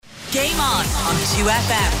Game On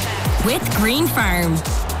 2FM. With Green Farm.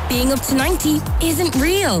 Being up to 90 isn't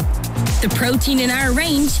real. The protein in our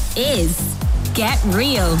range is. Get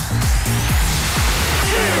real.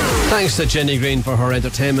 Thanks to Jenny Green for her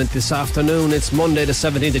entertainment this afternoon. It's Monday the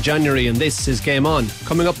 17th of January and this is Game On.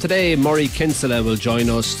 Coming up today, Murray Kinsella will join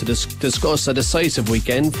us to discuss a decisive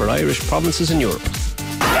weekend for Irish provinces in Europe.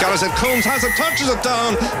 Gallagher Coombs has it, touches it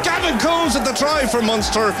down. Gavin Coombs at the try for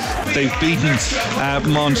Munster. They've beaten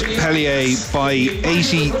Montpellier by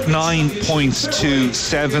 89 points to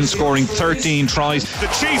 7, scoring 13 tries. The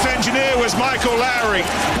chief engineer was Michael Lowry,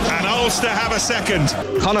 and Ulster have a second.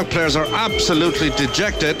 Connacht players are absolutely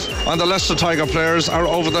dejected, and the Leicester Tiger players are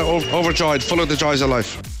overjoyed, full of the joys of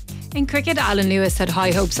life. In cricket, Alan Lewis had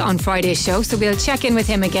high hopes on Friday's show, so we'll check in with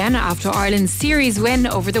him again after Ireland's series win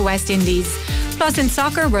over the West Indies. Plus in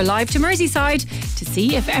soccer, we're live to Merseyside to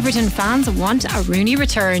see if Everton fans want a Rooney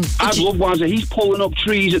return. I'd love Wazza. He's pulling up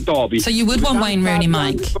trees at Derby. So you would want Wayne Rooney,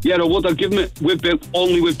 Mike? Yeah, I would. I'd give him it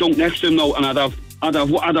only with Dunk next to him though, and I'd have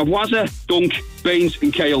Wazza, Dunk, Baines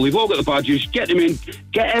and Cahill. They've all got the badges. Get them in.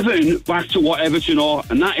 Get Everton back to what Everton are,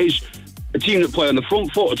 and that is a team that play on the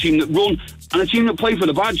front foot, a team that run, and a team that play for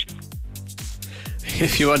the badge.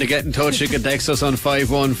 If you want to get in touch, you can text us on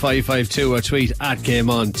 51552 or tweet at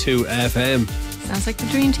GameOn2FM. Sounds like the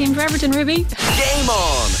dream team for Everton, Ruby. Game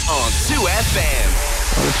On 2FM.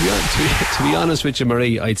 Well, to be honest with you,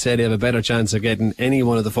 Marie, I'd say they have a better chance of getting any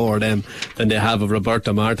one of the four of them than they have of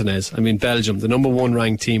Roberto Martinez. I mean, Belgium, the number one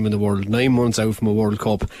ranked team in the world, 9 months out from a World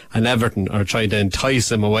Cup, and Everton are trying to entice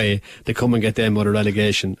them away to come and get them out of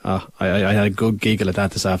relegation. I had a good giggle at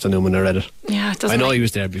that this afternoon when I read it. Yeah, it doesn't. I know he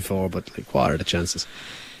was there before, but like, what are the chances?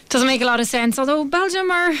 Doesn't make a lot of sense. Although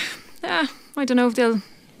Belgium are, I don't know if they'll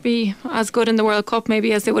be as good in the World Cup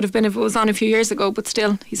maybe as they would have been if it was on a few years ago, but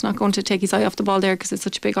still he's not going to take his eye off the ball there because it's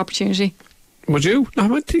such a big opportunity. Would you?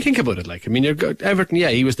 No, think about it. Like, I mean, Everton, yeah,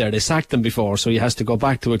 he was there. They sacked him before, so he has to go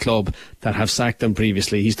back to a club that have sacked him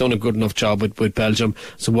previously. He's done a good enough job with Belgium.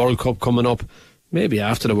 So World Cup coming up, maybe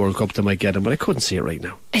after the World Cup they might get him, but I couldn't see it right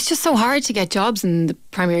now. It's just so hard to get jobs in the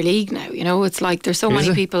Premier League now, you know. It's like there's so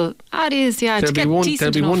many people. It is, yeah.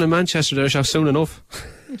 There'll be one in Manchester there soon enough.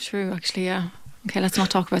 True, actually, yeah. Okay, let's not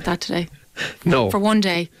talk about that today. No. For one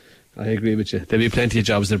day. I agree with you. There'll be plenty of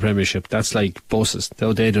jobs in the Premiership. That's like buses.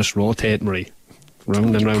 They just rotate, Marie.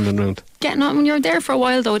 Round and round and round. Getting on when you're there for a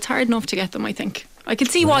while, though, it's hard enough to get them, I think. I can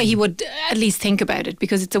see why he would at least think about it,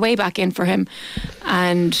 because it's a way back in for him,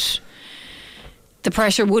 and the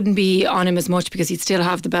pressure wouldn't be on him as much because he'd still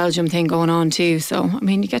have the Belgium thing going on too. So, I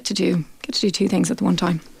mean, you get to do two things at the one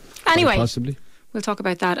time. Anyway. Possibly. We'll talk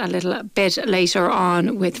about that a little bit later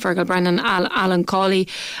on with Fergal Brennan, Alan Cawley.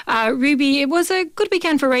 Ruby, it was a good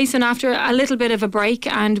weekend for racing after a little bit of a break,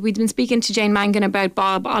 and we'd been speaking to Jane Mangan about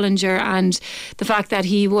Bob Ollinger and the fact that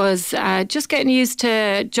he was just getting used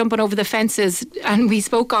to jumping over the fences, and we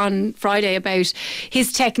spoke on Friday about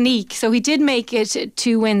his technique. So he did make it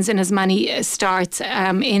 2 wins in as many starts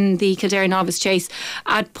in the Kildare Novice Chase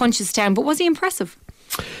at Punchestown, but was he impressive?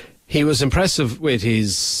 He was impressive with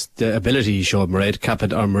the ability he showed, Marie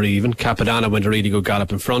even. Capadana went a really good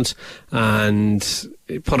gallop in front and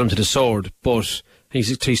put him to the sword, but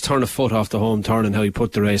he's turned a foot off the home turn, and how he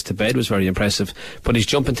put the race to bed was very impressive. But his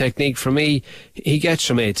jumping technique, for me, he gets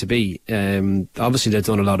from A to B. Obviously they've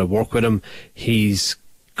done a lot of work with him. He's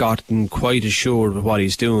gotten quite assured with what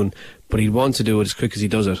he's doing, but he'd want to do it as quick as he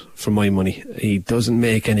does it, for my money. He doesn't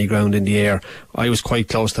make any ground in the air. I was quite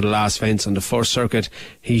close to the last fence on the first circuit.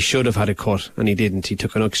 He should have had a cut, and he didn't. He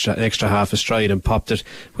took an extra half a stride and popped it,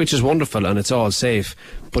 which is wonderful, and it's all safe.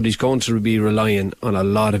 But he's going to be relying on a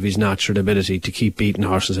lot of his natural ability to keep beating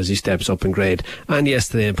horses as he steps up in grade. And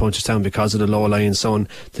yesterday in Punchestown, because of the low-lying sun,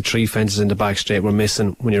 the 3 fences in the back straight were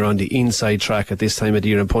missing. When you're on the inside track at this time of the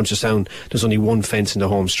year in Punchestown, there's only 1 fence in the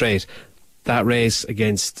home straight. That race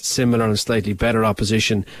against similar and slightly better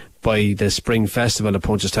opposition by the Spring Festival at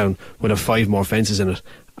Punchestown would have 5 more fences in it.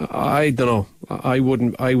 I don't know. I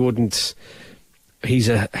wouldn't. He's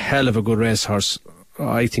a hell of a good racehorse.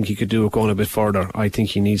 I think he could do it going a bit further. I think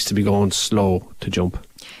he needs to be going slow to jump.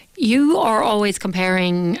 You are always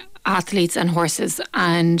comparing athletes and horses,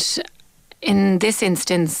 and in this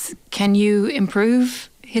instance, can you improve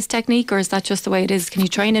his technique, or is that just the way it is? Can you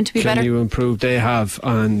train him to be better? Can you improve? They have,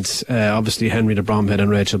 and obviously Henry de Bromhead and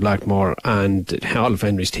Rachel Blackmore and all of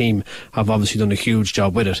Henry's team have obviously done a huge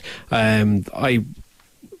job with it. I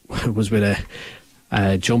was with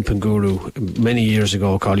a jumping guru many years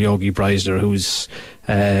ago called Yogi Breisner, who's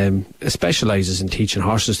specialises in teaching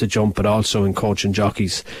horses to jump, but also in coaching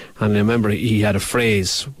jockeys. And I remember he had a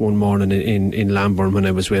phrase one morning in Lambourne when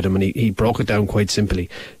I was with him, and he broke it down quite simply.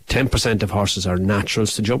 10% of horses are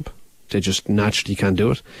naturals to jump, They just naturally can't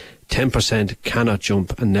do it. 10% cannot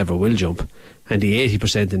jump and never will jump. And the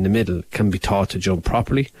 80% in the middle can be taught to jump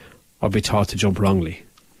properly or be taught to jump wrongly.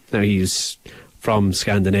 Now, he's from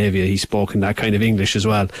Scandinavia. He's spoken that kind of English as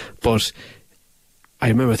well. But I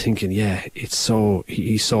remember thinking, he's so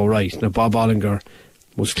right. Now, Bob Ollinger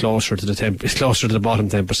was closer to the bottom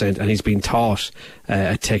 10%, and he's been taught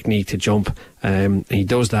a technique to jump. He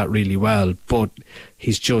does that really well, but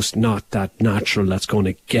he's just not that natural that's going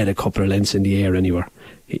to get a couple of lengths in the air anywhere.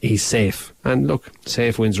 He's safe, and look,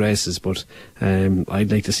 safe wins races, but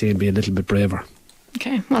I'd like to see him be a little bit braver.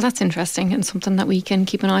 Okay, well, that's interesting and something that we can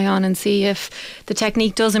keep an eye on and see if the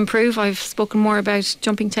technique does improve. I've spoken more about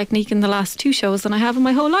jumping technique in the last 2 shows than I have in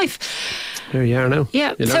my whole life. There you are now.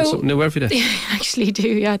 Yeah, you learn something new every day. I actually do,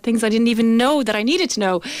 yeah. Things I didn't even know that I needed to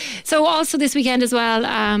know. So also this weekend as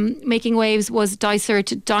well, making waves was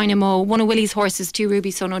Dysart Dynamo, one of Willie's horses too,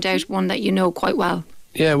 Ruby, so no doubt one that you know quite well.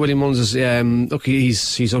 Yeah, Willie Mullins is look,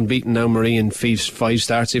 he's unbeaten now, Marie, in 5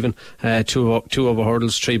 starts even. 2 over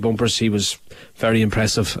hurdles, 3 bumpers. He was very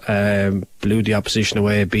impressive. Blew the opposition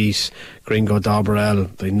away, beat Gringo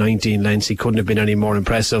Dobrell by 19 lengths. He couldn't have been any more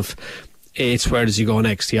impressive. It's where does he go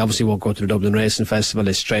next? He obviously won't go to the Dublin Racing Festival.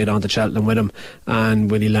 It's straight on to Cheltenham with him.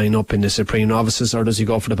 And will he line up in the Supreme Novices, or does he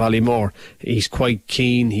go for the Ballymore? He's quite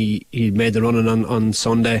keen. He made the running on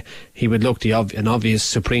Sunday. He would look an obvious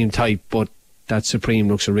Supreme type, but that Supreme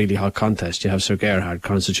looks a really hot contest. You have Sir Gerhard,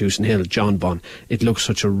 Constitution Hill, John Bunn. It looks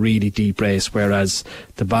such a really deep race, whereas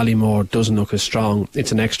the Ballymore doesn't look as strong.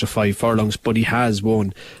 It's an extra 5 furlongs, but he has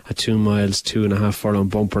won a 2 miles, 2.5 furlong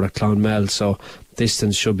bumper at Clonmel, so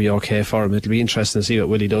distance should be okay for him. It'll be interesting to see what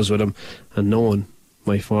Willie does with him, and knowing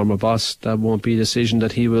my former boss, that won't be a decision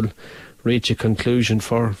that he will reach a conclusion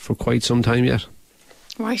for quite some time yet.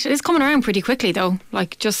 Right, it is coming around pretty quickly though,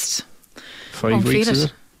 like just 5 weeks, is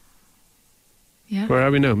it? Yeah. Where are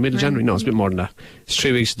we now? Middle of January? No, it's a bit more than that. It's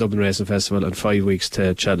 3 weeks to Dublin Racing Festival and 5 weeks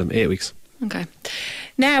to Cheltenham. 8 weeks. Okay.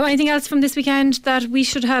 Now, anything else from this weekend that we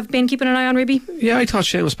should have been keeping an eye on, Ruby? Yeah, I thought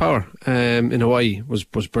Seamus Power in Hawaii was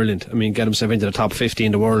brilliant. I mean, get himself into the top 50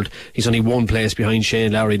 in the world. He's only 1 place behind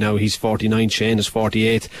Shane Lowry now. He's 49. Shane is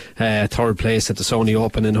 48. 3rd place at the Sony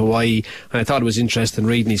Open in Hawaii. And I thought it was interesting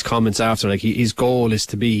reading his comments after. Like, his goal is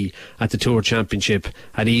to be at the Tour Championship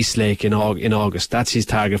at Eastlake in August. That's his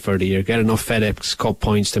target for the year. Get enough FedEx Cup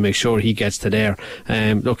points to make sure he gets to there.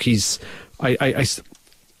 Look, I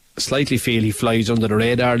slightly feel he flies under the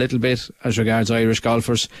radar a little bit as regards Irish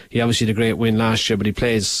golfers. He obviously had a great win last year, but he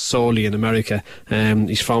plays solely in America.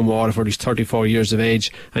 He's from Waterford. He's 34 years of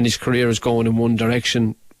age, and his career is going in one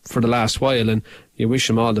direction for the last while, and you wish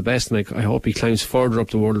him all the best, and I hope he climbs further up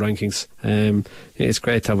the world rankings. It's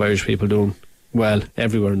great to have Irish people doing well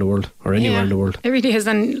everywhere in the world, or anywhere in the world. It really is.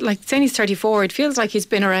 And like saying he's 34, it feels like he's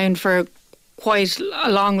been around for quite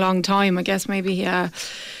a long time. I guess maybe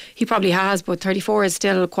he probably has, but 34 is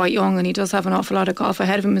still quite young, and he does have an awful lot of golf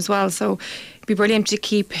ahead of him as well, so it'd be brilliant to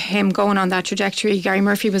keep him going on that trajectory. Gary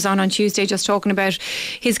Murphy was on Tuesday just talking about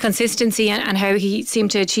his consistency and how he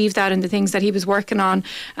seemed to achieve that and the things that he was working on,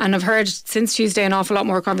 and I've heard since Tuesday an awful lot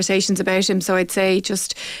more conversations about him, so I'd say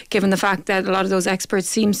just given the fact that a lot of those experts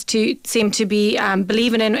seem to be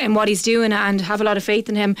believing in what he's doing and have a lot of faith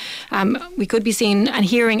in him, we could be seeing and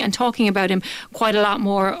hearing and talking about him quite a lot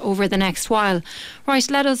more over the next while. Right,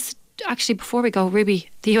 let us actually, before we go, Ruby,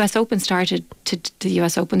 the US Open started. The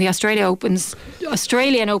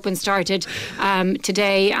Australian Open started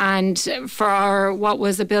today, and for what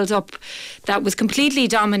was a build-up that was completely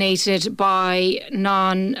dominated by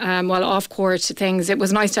off-court things, it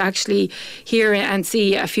was nice to actually hear and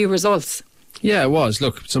see a few results. Yeah, it was.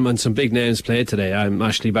 Look, some big names played today.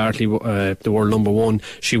 Ashley Bartley, the world number 1,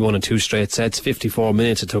 she won in 2 straight sets. 54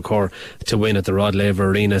 minutes it took her to win at the Rod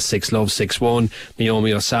Laver Arena. 6-love, 6-1.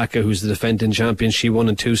 Naomi Osaka, who's the defending champion, she won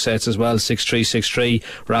in 2 sets as well. 6-3, 6-3.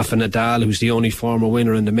 Rafa Nadal, who's the only former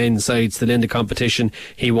winner in the men's side still in the competition,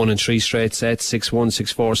 he won in 3 straight sets. 6-1,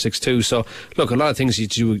 6-4, 6-2. So, look, a lot of things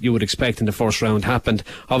you would expect in the first round happened.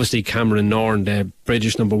 Obviously, Cameron Norn, the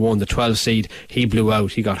British number 1, the 12 seed, he blew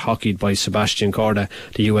out. He got hockeyed by Sebastian Corda,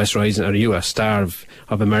 the US star of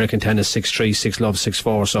American tennis. 6-3, 6-love,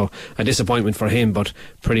 6-4. So a disappointment for him, but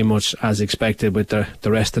pretty much as expected with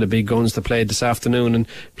the rest of the big guns that played this afternoon, and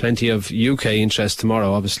plenty of UK interest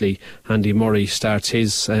tomorrow. Obviously, Andy Murray starts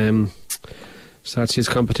his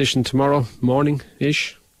competition tomorrow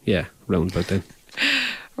morning-ish. Yeah, round about then.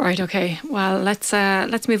 Right, okay. Well, let's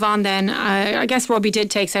move on then. I guess rugby did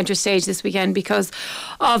take centre stage this weekend because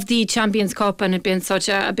of the Champions Cup, and it been such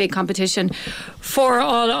a big competition for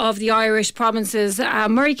all of the Irish provinces.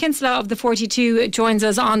 Murray Kinsella of the 42 joins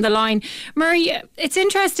us on the line. Murray, it's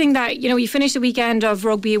interesting that, you know, you finished the weekend of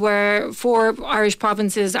rugby where 4 Irish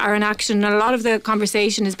provinces are in action, and a lot of the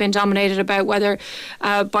conversation has been dominated about whether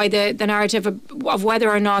by the narrative of whether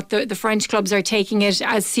or not the French clubs are taking it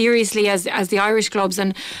as seriously as the Irish clubs,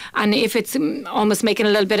 and if it's almost making a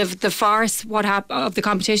little bit of the farce of the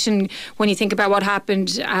competition when you think about what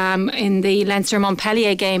happened in the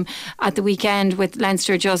Leinster-Montpellier game at the weekend, with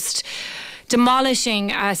Leinster just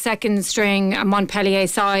demolishing a second string Montpellier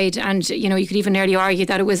side, and you know, you could even nearly argue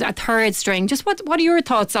that it was a third string. Just what are your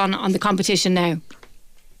thoughts on the competition now?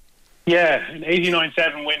 Yeah, an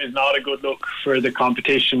 89-7 win is not a good look for the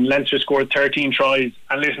competition. Leinster scored 13 tries,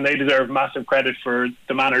 and listen, they deserve massive credit for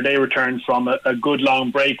the manner they returned from a good long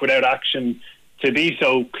break without action to be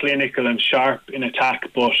so clinical and sharp in attack.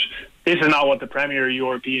 But this is not what the premier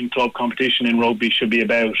European club competition in rugby should be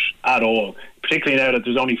about at all, particularly now that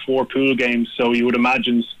there's only 4 pool games, so you would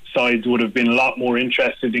imagine sides would have been a lot more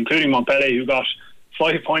interested, including Montpellier, who got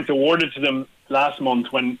 5 points awarded to them last month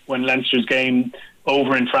when Leinster's game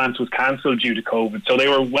over in France was cancelled due to COVID. So they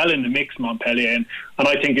were well in the mix, Montpellier, and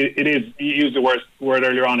I think it is, you used the word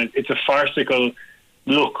earlier on, it's a farcical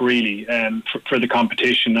look really for the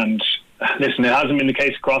competition. And listen, it hasn't been the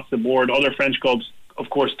case across the board. Other French clubs of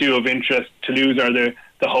course do have interest. Toulouse are the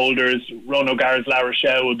holders. Ron O'Gara's La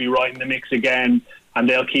Rochelle will be right in the mix again, and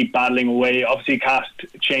they'll keep battling away. Obviously Cast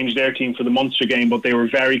changed their team for the Munster game, but they were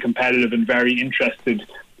very competitive and very interested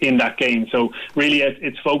in that game. So really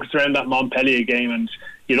it's focused around that Montpellier game, and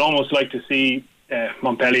you'd almost like to see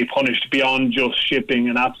Montpellier punished beyond just shipping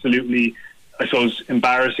an absolutely, I suppose,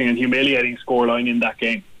 embarrassing and humiliating scoreline in that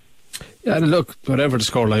game. Yeah, look, whatever the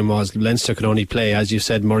scoreline was, Leinster could only play, as you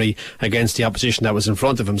said, Murray, against the opposition that was in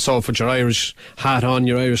front of him. So put your Irish hat on,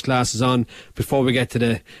 your Irish glasses on. Before we get to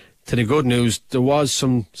the good news, there was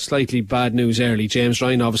some slightly bad news early. James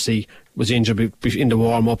Ryan obviously was injured in the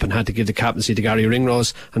warm-up and had to give the captaincy to Gary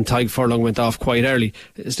Ringrose, and Tadhg Furlong went off quite early.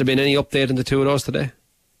 Has there been any update on the two of those today?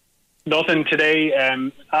 Nothing today.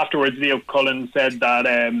 Afterwards, Leo Cullen said that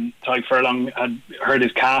Tadhg Furlong had hurt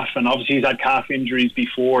his calf, and obviously he's had calf injuries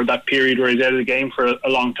before that period where he's out of the game for a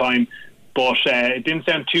long time. But it didn't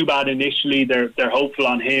sound too bad initially. They're hopeful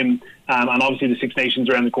on him, and obviously the Six Nations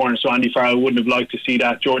around the corner, so Andy Farrell wouldn't have liked to see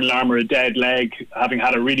that. Jordan Larmour a dead leg, having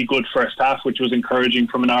had a really good first half, which was encouraging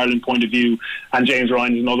from an Ireland point of view, and James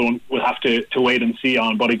Ryan is another one we'll have to wait and see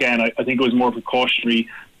on. But again, I think it was more precautionary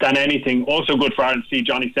than anything. Also good for Ireland to see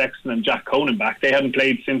Johnny Sexton and Jack Conan back. They haven't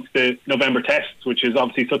played since the November tests, which is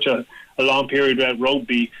obviously such a long period without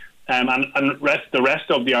rugby. And the rest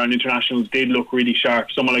of the Ireland internationals did look really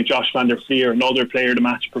sharp. Someone like Josh van der Fleer, another player to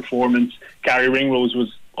match performance. Gary Ringrose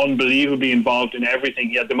was unbelievably involved in everything.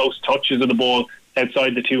 He had the most touches of the ball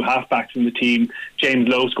outside the 2 halfbacks in the team. James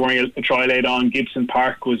Lowe scoring a try late on. Gibson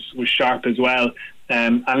Park was sharp as well.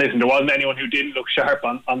 And listen, there wasn't anyone who didn't look sharp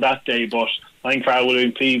on that day, but I think Farrell would have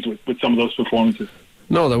been pleased with some of those performances.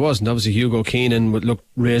 No, there wasn't. Obviously Hugo Keenan would look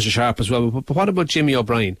razor sharp as well. But what about Jimmy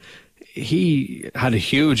O'Brien? He had a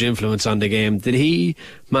huge influence on the game. Did he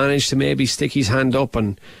manage to maybe stick his hand up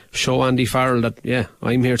and show Andy Farrell that, yeah,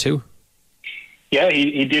 I'm here too? Yeah,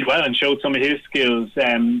 he did well and showed some of his skills.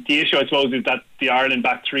 The issue, I suppose, is that the Ireland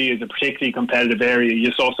back three is a particularly competitive area.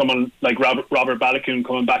 You saw someone like Robert Balakoon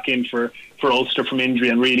coming back in for Ulster from injury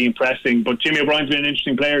and really impressing. But Jimmy O'Brien's been an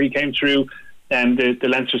interesting player. He came through the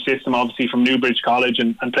Leinster system, obviously, from Newbridge College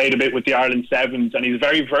and played a bit with the Ireland Sevens. And he's a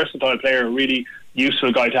very versatile player, a really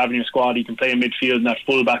useful guy to have in your squad. He can play in midfield and at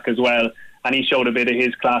fullback as well. And he showed a bit of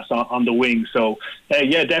his class on the wing. So,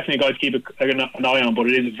 yeah, definitely a guy to keep an eye on, but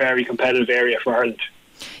it is a very competitive area for Ireland.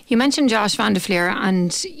 You mentioned Josh van der Fleer,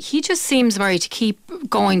 and he just seems, Murray, to keep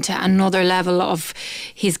going to another level of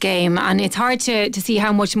his game, and it's hard to see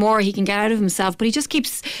how much more he can get out of himself, but he just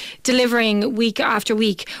keeps delivering week after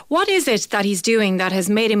week. What is it that he's doing that has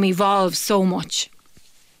made him evolve so much?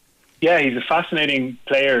 Yeah, he's a fascinating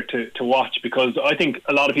player to watch, because I think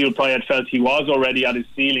a lot of people probably had felt he was already at his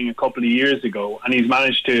ceiling a couple of years ago, and he's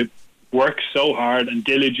managed to work so hard and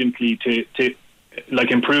diligently to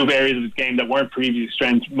improve areas of his game that weren't previous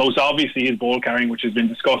strengths. Most obviously his ball carrying, which has been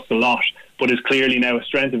discussed a lot, but is clearly now a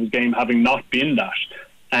strength of his game, having not been that.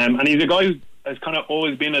 And he's a guy who has kind of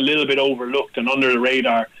always been a little bit overlooked and under the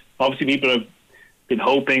radar. Obviously people have been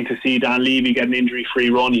hoping to see Dan Levy get an injury-free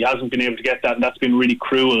run. He hasn't been able to get that, and that's been really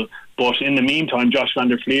cruel. But in the meantime, Josh van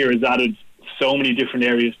der Fleer has added so many different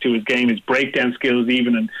areas to his game, his breakdown skills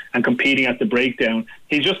even, and competing at the breakdown.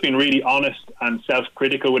 He's just been really honest and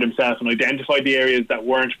self-critical with himself and identified the areas that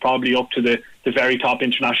weren't probably up to the very top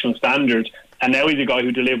international standard. And now he's a guy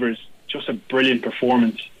who delivers just a brilliant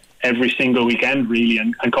performance every single weekend, really.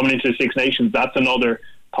 And coming into the Six Nations, that's another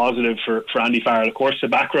positive for Andy Farrell. Of course, the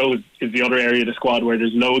back row is the other area of the squad where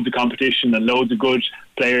there's loads of competition and loads of good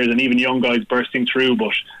players and even young guys bursting through.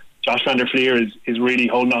 But Josh van der Fleer is really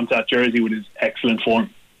holding on to that jersey with his excellent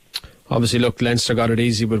form. Obviously, look, Leinster got it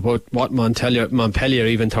easy with what Montpellier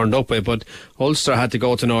even turned up with, but Ulster had to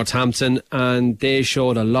go to Northampton and they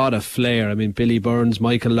showed a lot of flair. I mean, Billy Burns,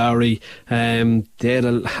 Michael Lowry, they had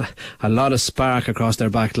a lot of spark across their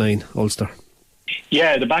back line, Ulster.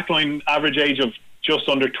 Yeah, the back line average age of just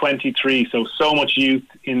under 23, so much youth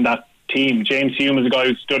in that team. James Hume is a guy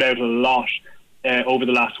who stood out a lot over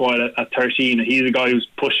the last while at 13. He's a guy who's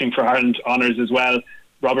pushing for Ireland honours as well.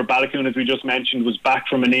 Robert Balakoon, as we just mentioned, was back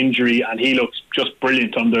from an injury and he looks just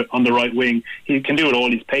brilliant on the right wing. He can do it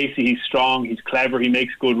all. He's pacey, he's strong, he's clever, he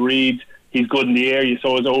makes good reads, he's good in the air. You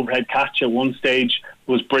saw his overhead catch at one stage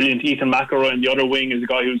was brilliant. Ethan McElroy on the other wing is a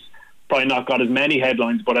guy who's probably not got as many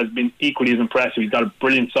headlines but has been equally as impressive. He's got a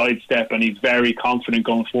brilliant sidestep and he's very confident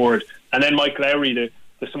going forward. And then Mike Lowry,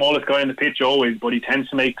 the smallest guy on the pitch always, but he tends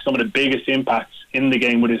to make some of the biggest impacts in the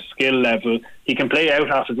game with his skill level. He can play out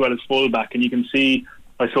half as well as fullback, and you can see,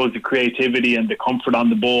 I suppose, the creativity and the comfort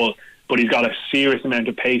on the ball, but he's got a serious amount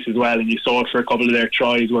of pace as well, and you saw it for a couple of their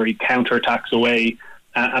tries where he counter-attacks away.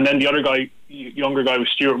 And then the other guy, younger guy, was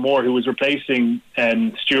Stuart Moore, who was replacing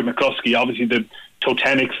Stuart McCluskey, obviously the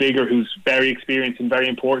totemic figure who's very experienced and very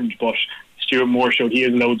important, but Stuart Moore showed he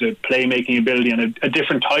has loads of playmaking ability and a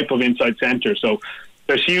different type of inside centre. So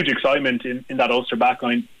there's huge excitement in that Ulster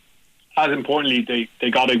backline. As importantly,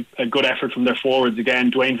 they got a good effort from their forwards.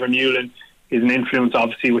 Again, Dwayne Vermeulen is an influence,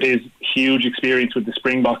 obviously, with his huge experience with the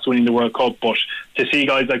Springboks winning the World Cup. But to see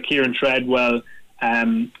guys like Kieran Treadwell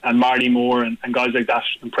and Marty Moore and guys like that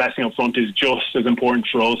impressing up front is just as important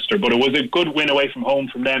for Ulster. But it was a good win away from home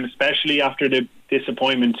from them, especially after the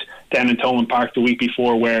disappointment down in Thomond Park the week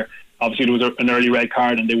before, where obviously there was an early red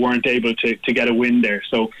card and they weren't able to get a win there.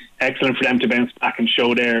 So excellent for them to bounce back and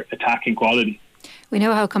show their attacking quality. We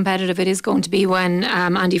know how competitive it is going to be when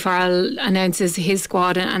Andy Farrell announces his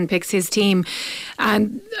squad and picks his team.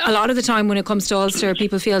 And a lot of the time when it comes to Ulster,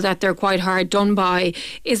 people feel that they're quite hard done by.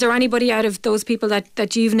 Is there anybody out of those people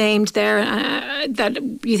that you've named there that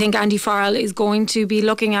you think Andy Farrell is going to be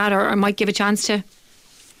looking at or might give a chance to?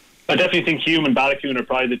 I definitely think Hume and Balakoon are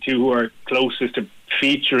probably the two who are closest to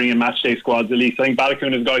featuring in matchday squads at least. I think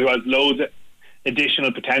Balakoon is a guy who has loads of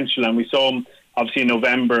additional potential, and we saw him obviously in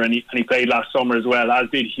November, and he played last summer as well, as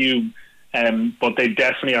did Hume. But they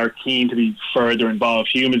definitely are keen to be further involved.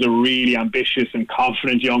 Hume is a really ambitious and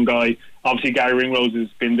confident young guy. Obviously Gary Ringrose has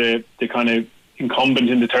been the kind of incumbent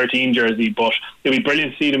in the 13 jersey, but it'll be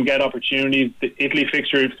brilliant to see them get opportunities. The Italy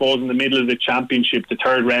fixture falls in the middle of the championship, the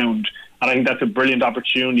third round, and I think that's a brilliant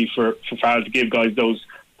opportunity for Farrell to give guys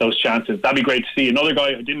those chances. That'd be great to see. Another guy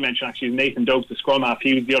I didn't mention actually is Nathan Doak, the scrum half.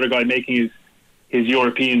 He was the other guy making his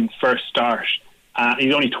European first start.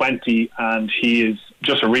 He's only 20 and he is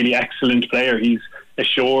just a really excellent player. He's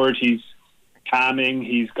assured, he's calming,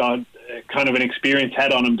 he's got kind of an experienced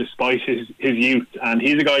head on him despite his youth, and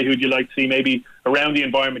he's a guy who you like to see maybe around the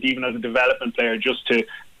environment even as a development player, just to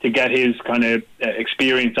get his kind of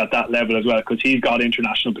experience at that level as well, because he's got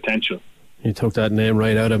international potential. You took that name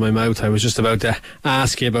right out of my mouth. I was just about to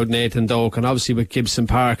ask you about Nathan Doak, and obviously with Gibson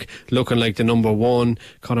Park looking like the number one,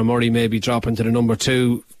 Conor Murray maybe dropping to the number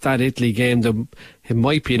two, that Italy game, it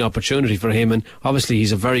might be an opportunity for him, and obviously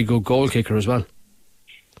he's a very good goal kicker as well.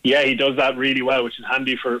 Yeah, he does that really well, which is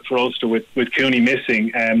handy for Ulster with Cooney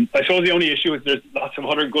missing. I suppose the only issue is there's lots of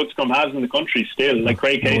other good scrum halves in the country still, like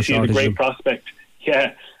Craig Casey is a great prospect.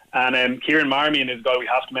 Yeah. And Kieran Marmion is a guy we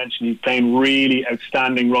have to mention. He's playing really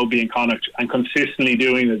outstanding rugby in Connacht and consistently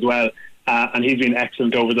doing it as well. And he's been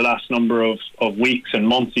excellent over the last number of weeks and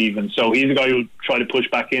months even. So he's a guy who'll try to push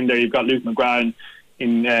back in there. You've got Luke McGrath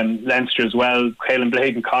in Leinster as well, Caelan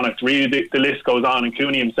Blake in Connacht. Really, the list goes on. And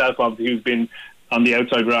Cooney himself, obviously, who's been on the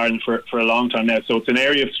outside with Ireland for a long time now. So it's an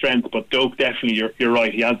area of strength. But Doak, definitely, you're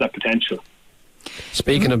right. He has that potential.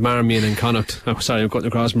 Speaking of Marmion and Connacht, I'm cutting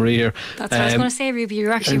across Marie here. That's what I was going to say, Ruby.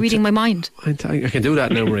 You're actually reading my mind. I can do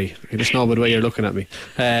that now, Marie. I just know by the way you're looking at me.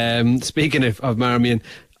 Speaking of Marmion,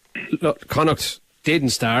 look, Connacht didn't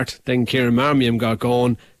start. Then Kieran Marmion got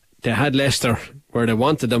going. They had Leicester where they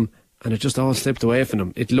wanted them, and it just all slipped away from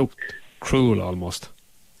them. It looked cruel almost.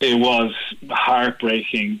 It was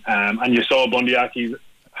heartbreaking, and you saw Bundyaki's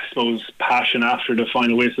suppose, passion after the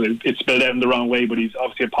final whistle. It spilled out in the wrong way, but he's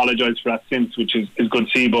obviously apologised for that since, which is good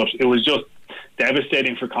to see. But it was just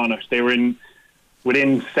devastating for Connacht. They were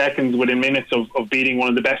within seconds, within minutes of beating one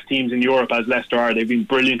of the best teams in Europe, as Leicester are. They've been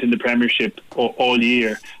brilliant in the Premiership all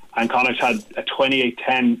year. And Connacht had a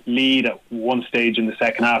 28-10 lead at one stage in the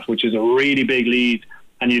second half, which is a really big lead.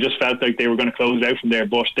 And you just felt like they were going to close it out from there.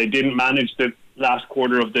 But they didn't manage the last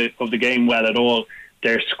quarter of the game well at all.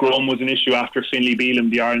 Their scrum was an issue after Finlay Bealham,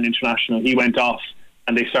 the Ireland international. He went off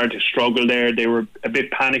and they started to struggle there. They were a bit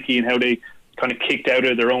panicky in how they kind of kicked out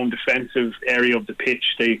of their own defensive area of the pitch.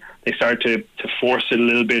 They started to force it a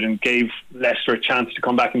little bit and gave Leicester a chance to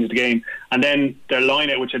come back into the game. And then their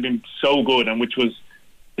line-out, which had been so good and which was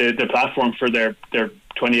the platform for their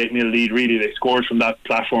 28-0 lead, really. They scored from that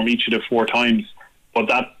platform each of the 4 times. But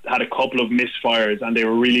that had a couple of misfires, and they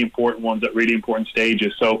were really important ones at really important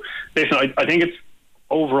stages. So, listen, I think it's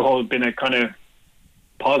overall been a kind of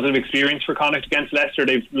positive experience for Connacht against Leicester.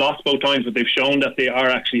 They've lost both times, but they've shown that they are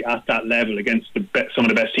actually at that level against some of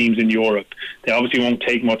the best teams in Europe. They obviously won't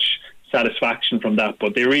take much satisfaction from that,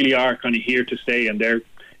 but they really are kind of here to stay, and their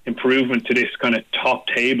improvement to this kind of top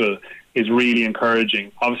table is really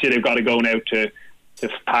encouraging. Obviously, they've got to go now to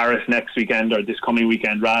Paris next weekend, or this coming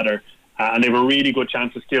weekend rather, and they have a really good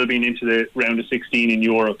chance of still being into the round of 16 in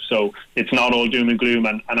Europe. So it's not all doom and gloom.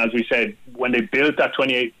 And as we said, when they built that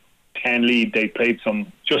 28-10 lead, they played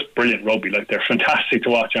some just brilliant rugby. Like, they're fantastic to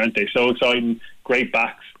watch, aren't they? So exciting, great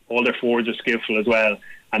backs. All their forwards are skillful as well,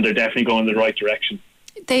 and they're definitely going in the right direction.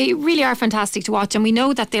 They really are fantastic to watch, and we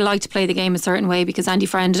know that they like to play the game a certain way, because Andy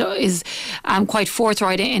Friend is quite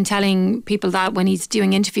forthright in telling people that when he's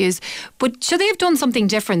doing interviews. But should they have done something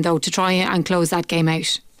different, though, to try and close that game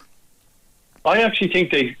out? I actually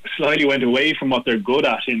think they slightly went away from what they're good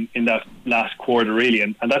at in that last quarter, really,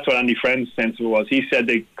 and that's what Andy Friend's sense of it was. He said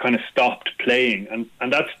they kind of stopped playing,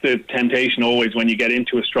 and that's the temptation always when you get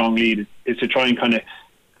into a strong lead, is to try and kind of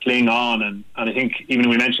cling on, and I think even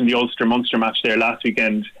we mentioned the Ulster-Munster match there last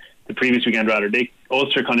weekend, the previous weekend rather,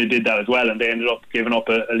 Ulster kind of did that as well, and they ended up giving up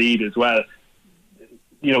a lead as well.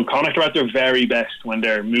 You know, Connacht are at their very best when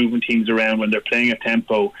they're moving teams around, when they're playing a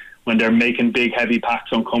tempo, when they're making big heavy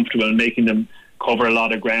packs uncomfortable and making them cover a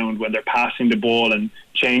lot of ground, when they're passing the ball and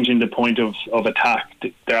changing the point of attack.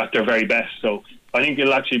 They're at their very best. So I think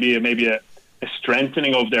it'll actually be maybe a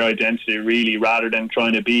strengthening of their identity, really, rather than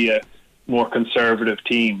trying to be a more conservative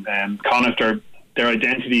team. Connacht, their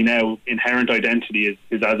identity now, inherent identity,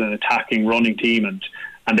 is as an attacking, running team,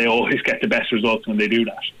 and they always get the best results when they do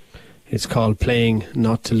that. It's called playing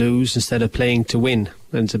not to lose instead of playing to win,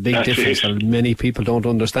 and it's a big difference that many people don't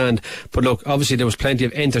understand. But look, obviously there was plenty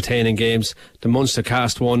of entertaining games. The Munster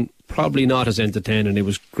cast one, probably not as entertaining. It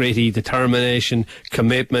was gritty, determination,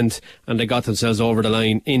 commitment, and they got themselves over the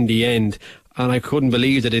line in the end. And I couldn't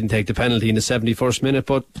believe they didn't take the penalty in the 71st minute,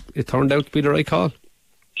 but it turned out to be the right call.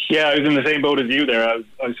 Yeah, I was in the same boat as you there.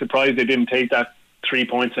 I was surprised they didn't take that 3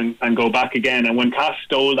 points and go back again. And when Cass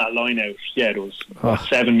stole that line out, there was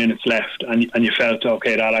 7 minutes left, and you felt,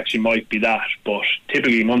 okay, that actually might be that. But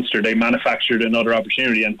typically Munster, they manufactured another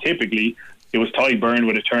opportunity, and typically it was Ty Byrne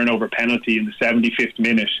with a turnover penalty in the 75th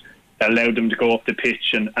minute that allowed them to go up the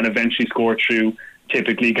pitch and eventually score through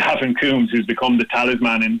typically Gavin Coombs, who's become the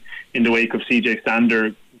talisman in the wake of CJ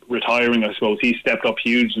Stander retiring, I suppose. He stepped up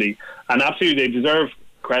hugely, and absolutely they deserve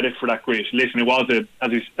credit for that grit. Listen, it was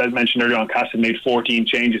as mentioned earlier on, Cass had made 14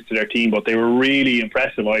 changes to their team, but they were really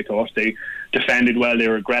impressive, I thought. They defended well, they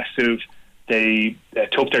were aggressive, they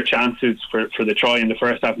took their chances for the try in the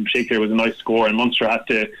first half in particular. It was a nice score, and Munster had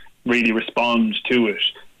to really respond to it.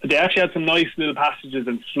 They actually had some nice little passages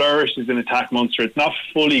and flourishes in attack, Munster. It's not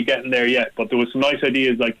fully getting there yet, but there was some nice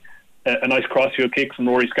ideas, like a nice crossfield kick from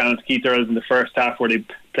Rory Scannell to Keith Earls in the first half, where they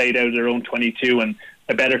played out of their own 22, and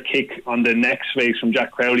a better kick on the next phase from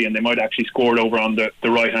Jack Crowley, and they might actually scored over on the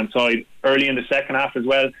right hand side. Early in the second half as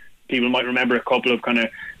well, people might remember a couple of kind of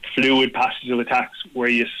fluid passages of attacks where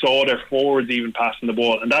you saw their forwards even passing the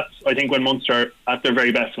ball, and that's, I think, when Munster are at their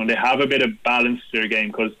very best, when they have a bit of balance to their game.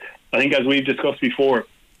 Because I think, as we've discussed before,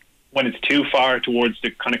 when it's too far towards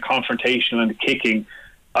the kind of confrontation and the kicking,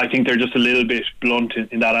 I think they're just a little bit blunt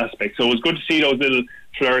in that aspect. So it was good to see those little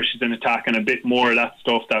flourishes in attack and a bit more of that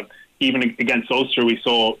stuff that even against Ulster we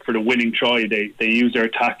saw for the winning try. They used their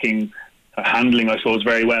attacking handling, I suppose,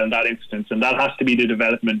 very well in that instance, and that has to be the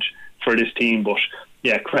development for this team. But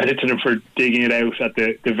yeah, credit to them for digging it out at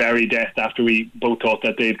the very death after we both thought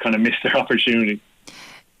that they'd kind of missed their opportunity.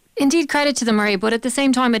 Indeed, credit to them, Murray, but at the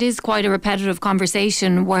same time it is quite a repetitive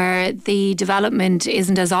conversation where the development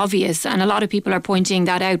isn't as obvious, and a lot of people are pointing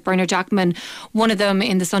that out. Bernard Jackman, one of them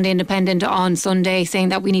in the Sunday Independent on Sunday, saying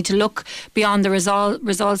that we need to look beyond the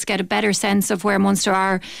results, get a better sense of where Munster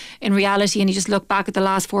are in reality, and he just looked back at the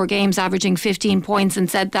last 4 games averaging 15 points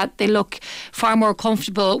and said that they look far more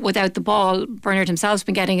comfortable without the ball. Bernard himself's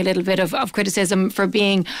been getting a little bit of criticism for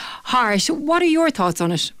being harsh. What are your thoughts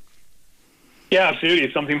on it? Yeah, absolutely.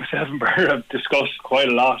 It's something myself and Bernard have discussed quite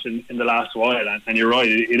a lot in the last while, and you're right,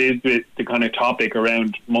 it is the kind of topic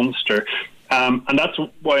around Munster. And that's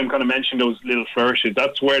why I'm kind of mentioning those little flourishes.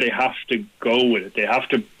 That's where they have to go with it. They have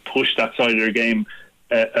to push that side of their game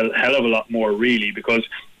a hell of a lot more, really, because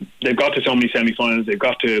they've got to so many semi-finals, they've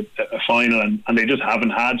got to a final, and they just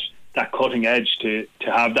haven't had that cutting edge to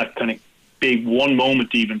have that kind of big one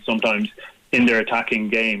moment even sometimes in their attacking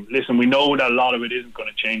game. Listen, we know that a lot of it isn't going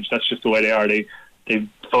to change. That's just the way they are. They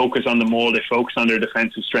focus on the maul, they focus on their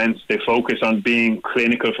defensive strengths, they focus on being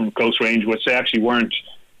clinical from close range, which they actually weren't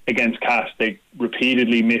against Cast. They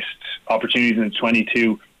repeatedly missed opportunities in the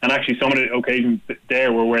 22, and actually some of the occasions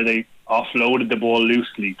there were where they offloaded the ball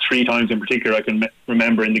loosely. 3 times in particular I can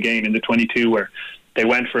remember in the game, in the 22, where they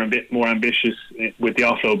went for a bit more ambitious with the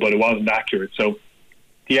offload, but it wasn't accurate. So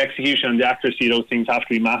the execution and the accuracy of those things have to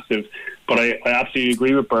be massive. But I absolutely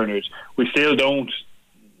agree with Bernard. We still don't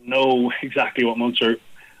know exactly what Munster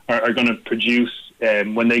are going to produce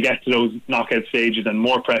when they get to those knockout stages and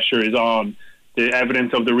more pressure is on. The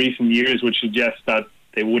evidence of the recent years would suggest that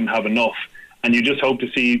they wouldn't have enough. And you just hope to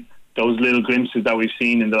see those little glimpses that we've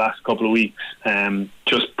seen in the last couple of weeks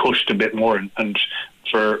just pushed a bit more, and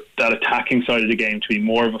for that attacking side of the game to be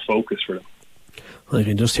more of a focus for them. I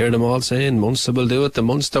can just hear them all saying Munster will do it the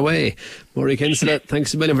Munster way. Murray Kinsella,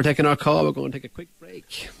 thanks a million for taking our call. We're going to take a quick break.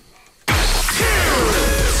 2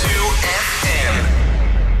 FM.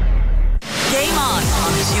 Game on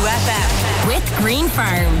 2FM. With Green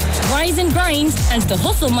Farm. Rise and grind and the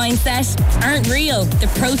hustle mindset aren't real. The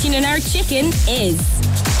protein in our chicken is.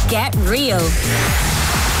 Get real.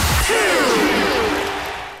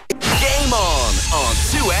 Game on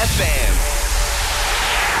 2FM.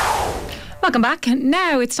 Welcome back.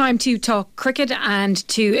 Now it's time to talk cricket and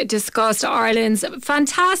to discuss Ireland's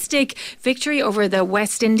fantastic victory over the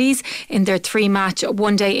West Indies in their 3-match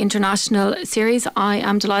one-day international series. I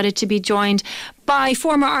am delighted to be joined by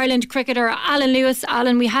former Ireland cricketer Alan Lewis.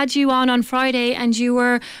 Alan, we had you on Friday and you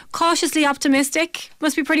were cautiously optimistic.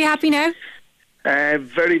 Must be pretty happy now.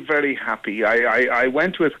 Very, very happy. I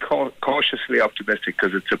went with cautiously optimistic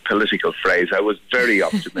because it's a political phrase. I was very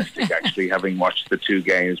optimistic, actually, having watched the 2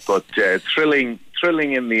 games, but thrilling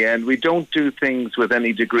in the end. We don't do things with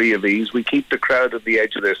any degree of ease. We keep the crowd at the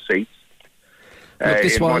edge of their seats. In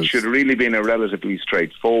what should have really been a relatively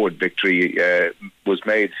straightforward victory, was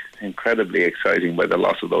made incredibly exciting by the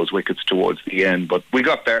loss of those wickets towards the end, but we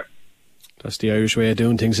got there. That's the Irish way of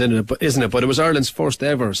doing things, isn't it? But it was Ireland's first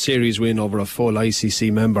ever series win over a full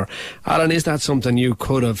ICC member. Alan, is that something you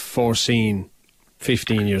could have foreseen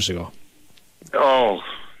 15 years ago? Oh,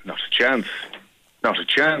 not a chance. Not a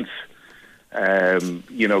chance.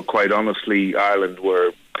 Quite honestly, Ireland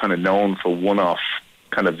were kind of known for one-off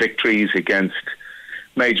kind of victories against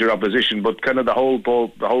major opposition, but kind of the whole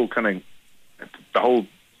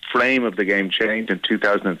frame of the game changed in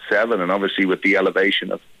 2007, and obviously with the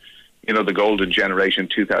elevation of the golden generation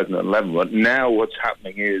 2011. But now what's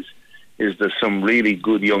happening is there's some really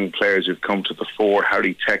good young players who've come to the fore.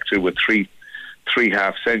 Harry Tector with three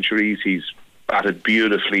half centuries. He's batted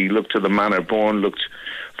beautifully, looked to the manner born, looked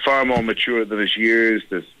far more mature than his years.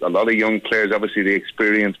 There's a lot of young players, obviously the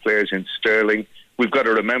experienced players in Sterling. We've got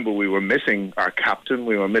to remember we were missing our captain.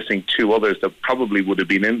 We were missing 2 others that probably would have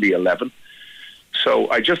been in the 11.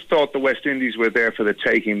 So I just thought the West Indies were there for the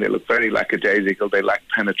taking. They looked very lackadaisical. They lacked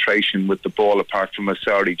penetration with the ball apart from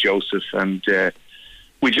Asari Joseph. And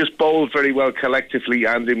we just bowled very well collectively.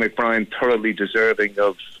 Andy McBride thoroughly deserving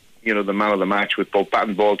of, the man of the match with both bat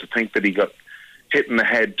and ball. To think that he got hit in the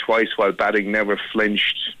head twice while batting, never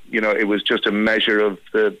flinched. It was just a measure of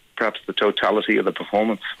perhaps the totality of the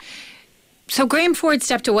performance. So Graham Ford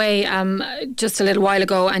stepped away just a little while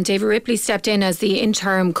ago and David Ripley stepped in as the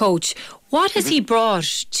interim coach. What has he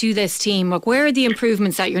brought to this team? Where are the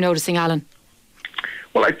improvements that you're noticing, Alan?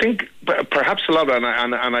 Well, I think perhaps a lot,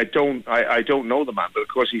 and I don't know the man, but of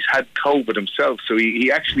course he's had COVID himself, so he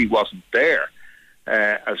actually wasn't there,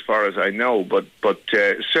 as far as I know. But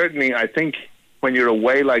certainly, I think when you're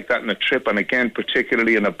away like that in a trip, and again,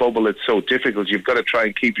 particularly in a bubble, it's so difficult. You've got to try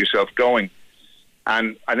and keep yourself going.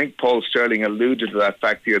 And I think Paul Sterling alluded to that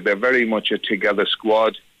fact here. They're very much a together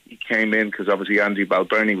squad. He came in because obviously Andy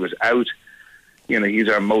Balbirnie was out. he's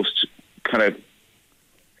our most kind of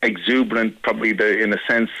exuberant, probably in a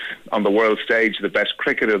sense, on the world stage, the best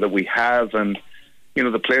cricketer that we have. And,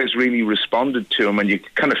 the players really responded to him, and you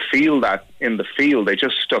kind of feel that in the field. They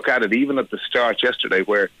just stuck at it, even at the start yesterday,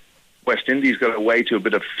 where West Indies got away to a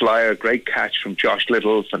bit of flyer, great catch from Josh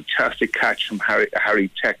Little, fantastic catch from Harry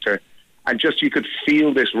Tector, and just you could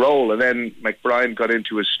feel this roll. And then McBride got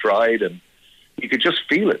into his stride, and you could just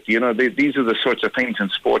feel it. These are the sorts of things in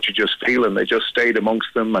sport you just feel, and they just stayed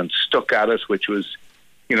amongst them and stuck at it, which was,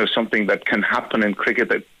 something that can happen in cricket.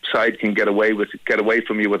 That side can get away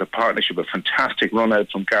from you with a partnership. A fantastic run out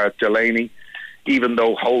from Gareth Delaney, even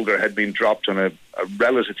though Holder had been dropped on a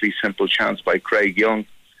relatively simple chance by Craig Young.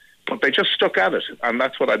 But they just stuck at it, and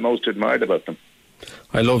that's what I most admired about them.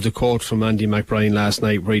 I loved the quote from Andy McBride last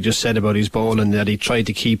night where he just said about his bowling that he tried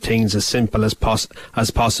to keep things as simple as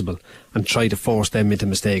possible and try to force them into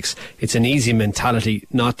mistakes. It's an easy mentality,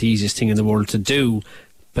 not the easiest thing in the world to do,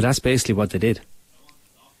 but that's basically what they did.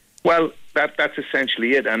 Well, that's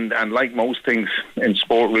essentially it, and like most things in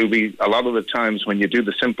sport, Ruby, a lot of the times when you do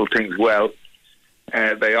the simple things well,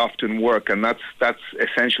 they often work, and that's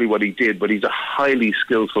essentially what he did. But he's a highly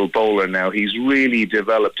skillful bowler now. He's really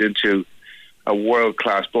developed into a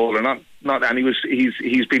world-class bowler. And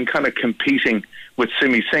he's been kind of competing with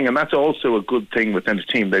Simi Singh, and that's also a good thing within the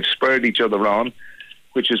team. They've spurred each other on,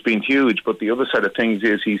 which has been huge. But the other side of things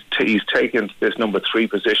is he's taken this number 3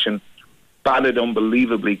 position, batted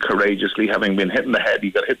unbelievably courageously, having been hit in the head.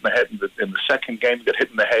 He got hit in the head in the second game. He got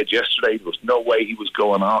hit in the head yesterday. There was no way he was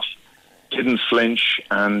going off. Didn't flinch,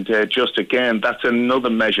 and just again, that's another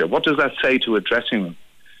measure. What does that say to a dressing room?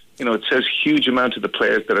 It says huge amount of the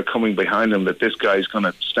players that are coming behind him that this guy's going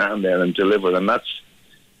to stand there and deliver, and that's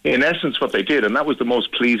in essence what they did, and that was the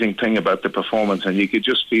most pleasing thing about the performance, and you could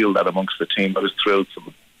just feel that amongst the team. I was thrilled for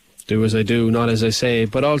them. Do as I do, not as I say.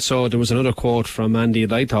 But also there was another quote from Andy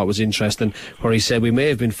that I thought was interesting, where he said we may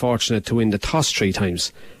have been fortunate to win the toss 3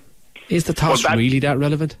 times. Is the toss really that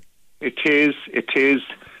relevant? It is.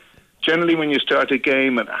 Generally, when you start a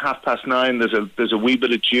game at 9:30, there's a wee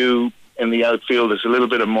bit of dew in the outfield. There's a little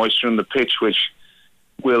bit of moisture in the pitch, which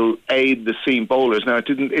will aid the seam bowlers. Now, it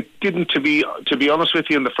didn't. To be honest with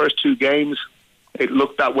you, in the first 2 games, it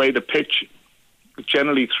looked that way. The pitch,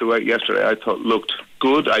 generally throughout yesterday, I thought looked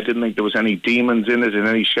good. I didn't think there was any demons in it in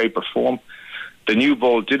any shape or form. The new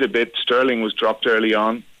ball did a bit. Sterling was dropped early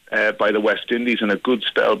on by the West Indies, and a good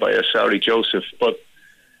spell by Asari Joseph, but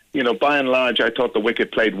by and large, I thought the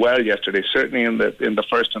wicket played well yesterday. Certainly in the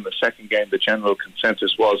first and the second game, the general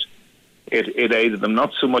consensus was it aided them.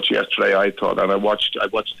 Not so much yesterday, I thought, and I watched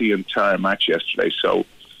the entire match yesterday. So,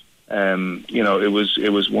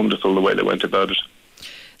 it was wonderful the way they went about it.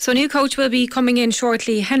 So a new coach will be coming in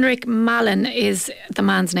shortly. Henrik Mallon is the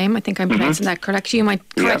man's name. I think I'm pronouncing that correct. You might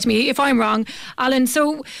correct me if I'm wrong, Alan.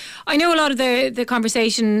 So I know a lot of the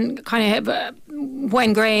conversation kind of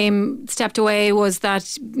when Graham stepped away was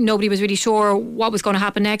that nobody was really sure what was going to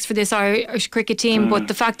happen next for this Irish cricket team. But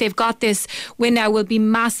the fact they've got this win now will be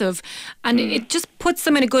massive. And it just puts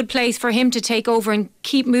them in a good place for him to take over and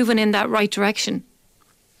keep moving in that right direction.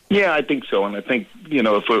 Yeah, I think so. And I think,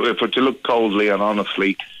 if we're to look coldly and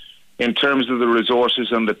honestly, in terms of the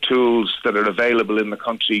resources and the tools that are available in the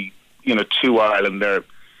country, to Ireland, their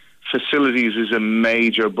facilities is a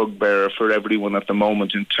major bugbearer for everyone at the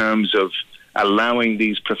moment in terms of allowing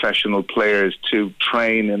these professional players to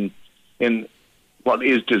train in what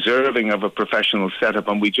is deserving of a professional setup,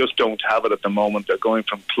 and we just don't have it at the moment. They're going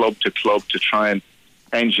from club to club to try and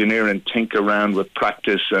engineer and tinker around with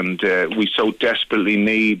practice, and we so desperately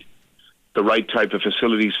need the right type of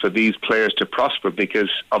facilities for these players to prosper, because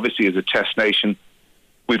obviously as a test nation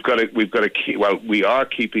we are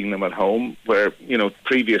keeping them at home, where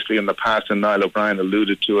previously in the past, and Niall O'Brien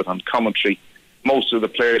alluded to it on commentary, most of the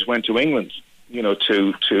players went to England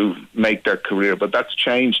to make their career, but that's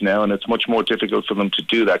changed now, and it's much more difficult for them to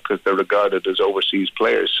do that because they're regarded as overseas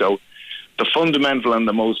players. So the fundamental and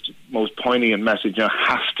the most poignant message now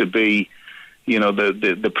has to be,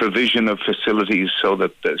 the provision of facilities so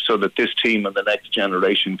that this team and the next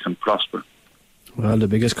generation can prosper. Well, the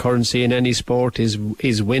biggest currency in any sport is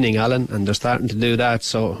winning, Alan, and they're starting to do that,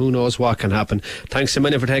 so who knows what can happen. Thanks a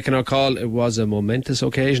million for taking our call. It was a momentous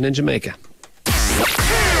occasion in Jamaica.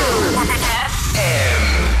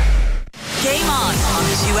 Game on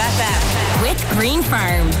 2FM with Green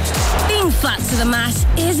Farm. Being flat to the mat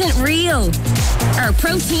isn't real. Our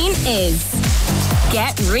protein is.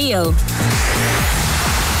 Get real.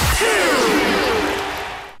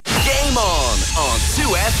 Game on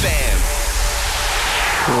 2FM.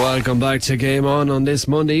 Welcome back to Game On this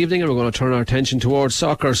Monday evening, and we're going to turn our attention towards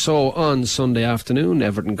soccer. So on Sunday afternoon,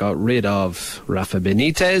 Everton got rid of Rafa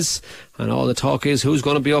Benitez, and all the talk is who's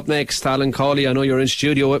going to be up next. Alan Cawley, I know you're in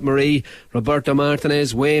studio with Marie, Roberto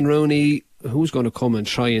Martinez, Wayne Rooney. Who's going to come and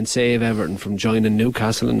try and save Everton from joining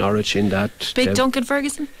Newcastle and Norwich in that? Big Duncan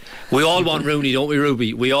Ferguson? We all want Rooney, don't we,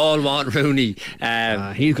 Ruby? We all want Rooney.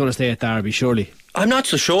 He's going to stay at Derby, surely. I'm not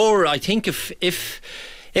so sure. I think if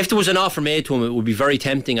there was an offer made to him, it would be very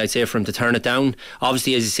tempting, I'd say, for him to turn it down.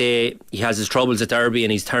 Obviously, as you say, he has his troubles at Derby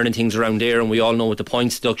and he's turning things around there, and we all know with the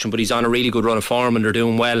points deduction, but he's on a really good run of form and they're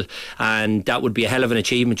doing well, and that would be a hell of an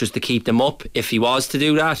achievement just to keep them up if he was to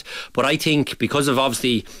do that. But I think because of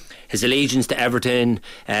obviously his allegiance to Everton,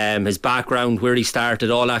 his background, where he started,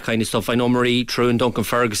 all that kind of stuff. I know Marie threw in Duncan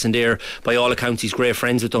Ferguson there. By all accounts, he's great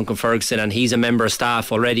friends with Duncan Ferguson, and he's a member of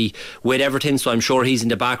staff already with Everton, so I'm sure he's in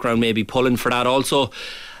the background maybe pulling for that also.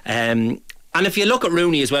 And if you look at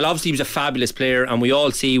Rooney as well, obviously he was a fabulous player, and we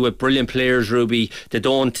all see with brilliant players, Ruby, they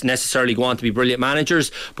don't necessarily go on to be brilliant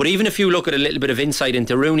managers. But even if you look at a little bit of insight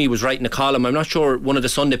into Rooney, was writing a column, I'm not sure, one of the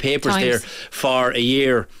Sunday papers there for a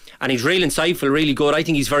year, and he's real insightful, really good. I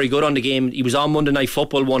think he's very good on the game. He was on Monday Night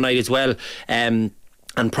Football one night as well. And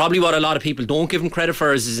probably what a lot of people don't give him credit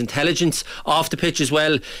for is his intelligence off the pitch as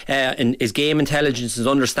well, and his game intelligence, his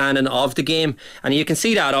understanding of the game, and you can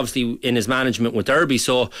see that obviously in his management with Derby.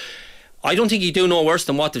 So I don't think he'd do no worse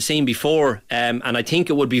than what they've seen before, and I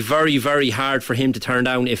think it would be very, very hard for him to turn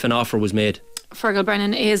down if an offer was made. Fergal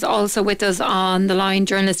Brennan is also with us on the line,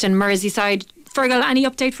 journalist in Merseyside. Fergal, any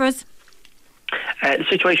update for us? The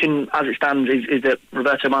situation as it stands is that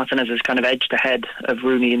Roberto Martinez has kind of edged ahead of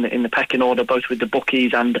Rooney in the pecking order, both with the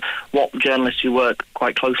bookies and what journalists who work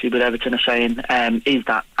quite closely with Everton are saying, is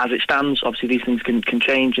that as it stands, obviously these things can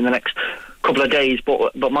change in the next couple of days,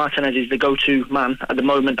 but Martinez is the go-to man at the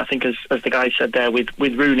moment. I think as the guy said there with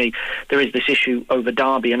Rooney, there is this issue over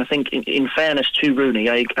Derby, and I think in fairness to Rooney,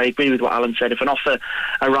 I agree with what Alan said. If an offer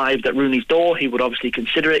arrived at Rooney's door, he would obviously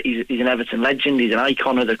consider it. He's an Everton legend, he's an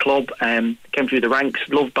icon of the club, came through the ranks,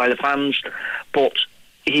 loved by the fans, but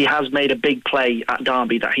he has made a big play at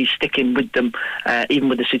Derby that he's sticking with them, even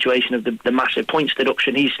with the situation of the massive points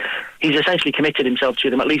deduction. He's essentially committed himself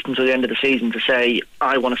to them, at least until the end of the season, to say,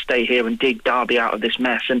 I want to stay here and dig Derby out of this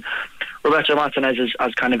mess. And Roberto Martinez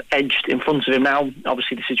has kind of edged in front of him now.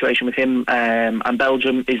 Obviously the situation with him and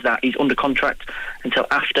Belgium is that he's under contract until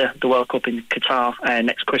after the World Cup in Qatar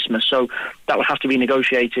next Christmas, so that would have to be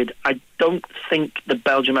negotiated. I don't think the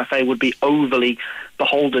Belgium FA would be overly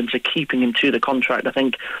beholden to keeping him to the contract. I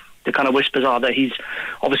think the kind of whispers are that he's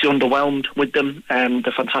obviously underwhelmed with them,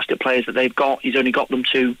 the fantastic players that they've got. He's only got them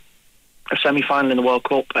to a semi-final in the World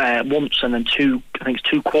Cup once, and then two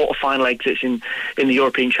quarter-final exits in the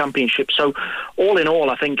European Championship. So all in all,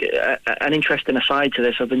 I think an interesting aside to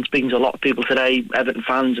this, I've been speaking to a lot of people today, Everton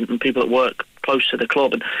fans and people that work close to the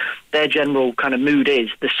club, and their general kind of mood is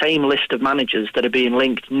the same list of managers that are being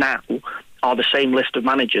linked now are the same list of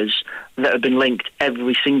managers that have been linked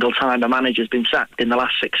every single time a manager's been sacked in the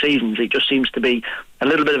last 6 seasons. It just seems to be a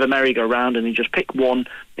little bit of a merry-go-round, and you just pick one,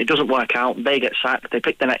 it doesn't work out, they get sacked, they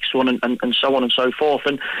pick the next one, and so on and so forth.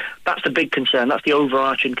 And that's the big concern, that's the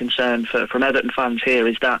overarching concern from Everton fans here,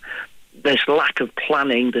 is that this lack of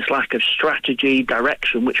planning, this lack of strategy,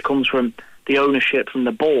 direction, which comes from the ownership, from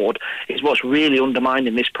the board, is what's really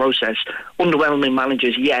undermining this process. Underwhelming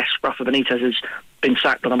managers, yes, Rafa Benitez has been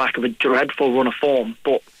sacked on the back of a dreadful run of form,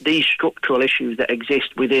 but these structural issues that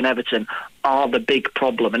exist within Everton are the big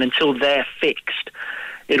problem, and until they're fixed,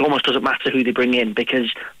 it almost doesn't matter who they bring in,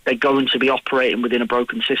 because they're going to be operating within a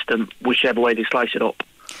broken system, whichever way they slice it up.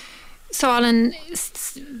 So Alan,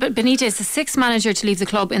 Benitez is the sixth manager to leave the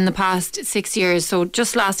club in the past 6 years, so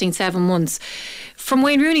just lasting 7 months. From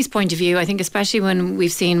Wayne Rooney's point of view, I think especially when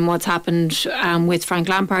we've seen what's happened with Frank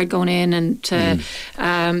Lampard going in and to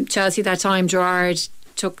Chelsea that time, Gerrard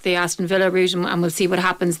took the Aston Villa route, and we'll see what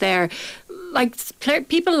happens there. Like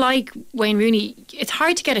people like Wayne Rooney, it's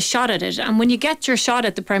hard to get a shot at it, and when you get your shot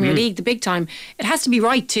at the Premier League, the big time, it has to be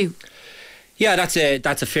right too. Yeah, that's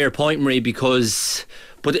a fair point, Marie, because...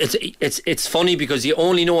 But it's funny because you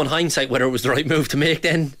only know in hindsight whether it was the right move to make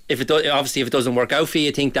then. Obviously if it doesn't work out for you,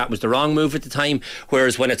 you think that was the wrong move at the time,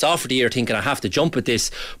 whereas when it's offered to you, you're thinking I have to jump at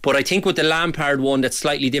this. But I think with the Lampard one, that's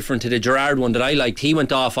slightly different to the Gerrard one that I liked. He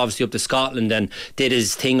went off obviously up to Scotland and did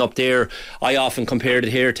his thing up there. I often compared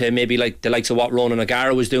it here to maybe like the likes of what Ronan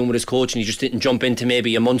O'Gara was doing with his coach, and he just didn't jump into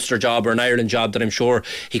maybe a Munster job or an Ireland job that I'm sure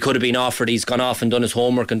he could have been offered. He's gone off and done his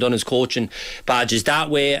homework and done his coaching badges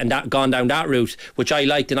that way and gone down that route, which I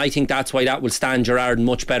liked, and I think that's why that will stand Gerrard in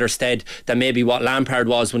much better stead than maybe what Lampard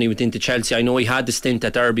was when he went into Chelsea. I know he had the stint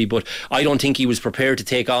at Derby, but I don't think he was prepared to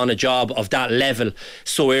take on a job of that level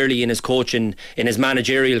so early in his coaching, in his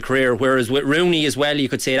managerial career. Whereas with Rooney as well, you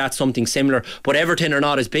could say that's something similar. But Everton are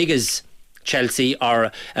not as big as Chelsea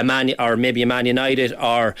or maybe a Man United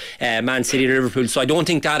or Man City or Liverpool, so I don't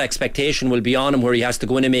think that expectation will be on him where he has to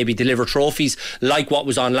go in and maybe deliver trophies like what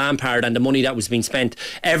was on Lampard and the money that was being spent.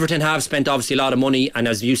 Everton have spent obviously a lot of money, and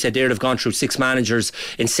as you said there, they've gone through 6 managers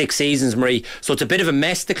in 6 seasons, Marie, so it's a bit of a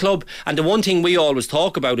mess, the club. And the one thing we always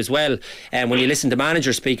talk about as well, and when you listen to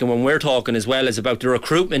managers speaking, when we're talking as well, is about the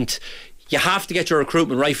recruitment. You have to get your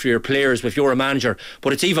recruitment right for your players if you're a manager,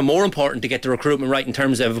 but it's even more important to get the recruitment right in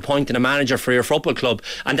terms of appointing a manager for your football club,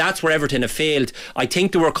 and that's where Everton have failed. I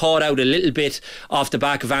think they were caught out a little bit off the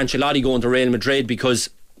back of Ancelotti going to Real Madrid, because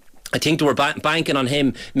I think they were banking on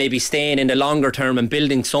him maybe staying in the longer term and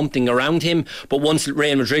building something around him, but once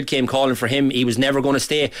Real Madrid came calling for him, he was never going to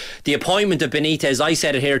stay. The appointment of Benitez, I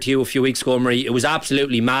said it here to you a few weeks ago, Marie, it was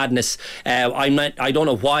absolutely madness. I don't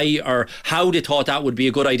know why or how they thought that would be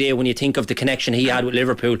a good idea when you think of the connection he had with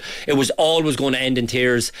Liverpool. It was always going to end in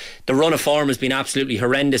tears. The run of form has been absolutely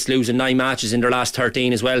horrendous, losing 9 matches in their last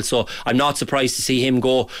 13 as well, so I'm not surprised to see him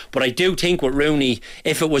go. But I do think with Rooney,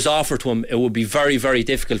 if it was offered to him, it would be very, very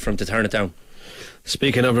difficult for him to turn it down.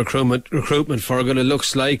 Speaking of recruitment, Fergal, it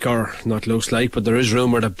looks like, or not looks like, but there is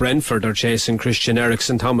rumour that Brentford are chasing Christian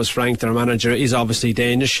Eriksen. Thomas Frank, their manager, is obviously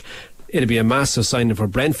Danish. It'll be a massive signing for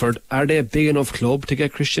Brentford. Are they a big enough club to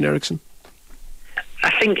get Christian Eriksen?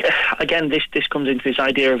 I think, again, this comes into this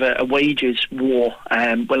idea of a wages war.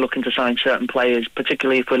 We're looking to sign certain players,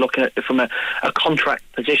 particularly if we're looking at it from a contract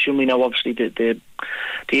position. We know, obviously, the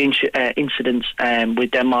incidents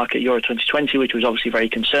with Denmark at Euro 2020, which was obviously very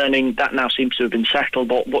concerning. That now seems to have been settled,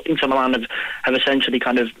 but Inter Milan have essentially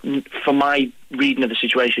kind of, from my reading of the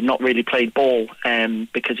situation, not really played ball,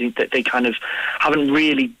 because they kind of haven't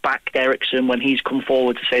really backed Eriksen when he's come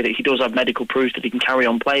forward to say that he does have medical proof that he can carry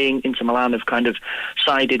on playing. Inter Milan have kind of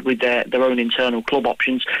sided with their own internal club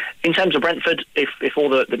options. In terms of Brentford, if all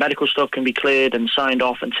the medical stuff can be cleared and signed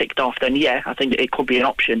off and ticked off, then yeah, I think it could be an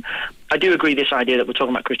option. I do agree this idea that we're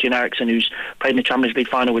talking about Christian Eriksen, who's played in the Champions League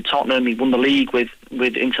final with Tottenham. He won the league with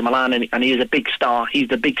Inter Milan, and he is a big star. He's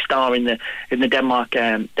the big star in the Denmark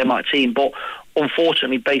team. But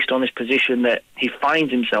unfortunately, based on this position that he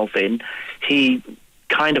finds himself in, he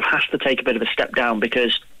kind of has to take a bit of a step down,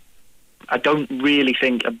 because I don't really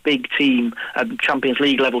think a big team, a Champions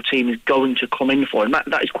League level team, is going to come in for him.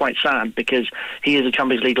 That is quite sad, because he is a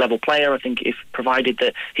Champions League level player. I think if provided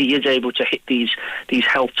that he is able to hit these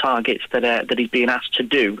health targets that he's being asked to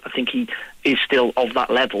do, I think he is still of that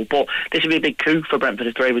level. But this would be a big coup for Brentford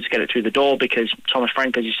if they're able to get it through the door, because Thomas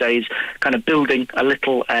Frank, as you say, is kind of building a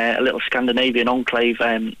little Scandinavian enclave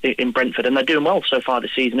in Brentford, and they're doing well so far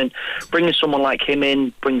this season. And bringing someone like him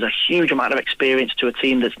in brings a huge amount of experience to a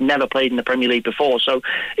team that's never played in the Premier League before. So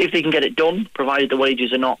if they can get it done, provided the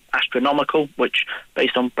wages are not astronomical, which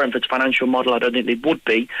based on Brentford's financial model I don't think they would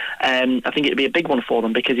be, I think it'd be a big one for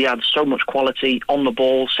them, because he adds so much quality on the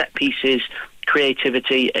ball, set pieces,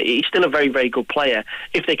 creativity. He's still a very, very good player.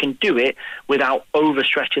 If they can do it without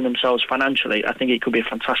overstretching themselves financially, I think it could be a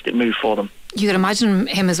fantastic move for them. You could imagine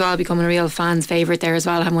him as well becoming a real fan's favourite there as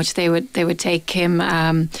well, how much they would take him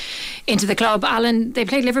into the club. Alan, they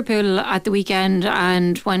played Liverpool at the weekend,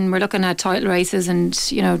 and when we're looking at title races and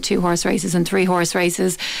 2-horse races and 3-horse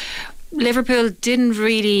races, Liverpool didn't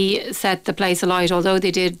really set the place alight, although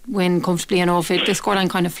they did win comfortably enough. The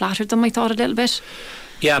scoreline kind of flattered them, I thought, a little bit.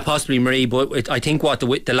 Yeah, possibly, Marie, but I think what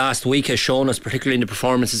the last week has shown us, particularly in the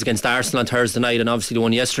performances against Arsenal on Thursday night and obviously the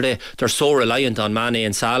one yesterday, they're so reliant on Mane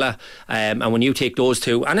and Salah, and when you take those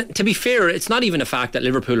two, and to be fair, it's not even a fact that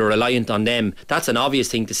Liverpool are reliant on them. That's an obvious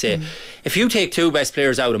thing to say. If you take two best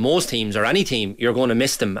players out of most teams or any team, you're going to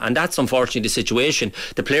miss them, and that's unfortunately the situation.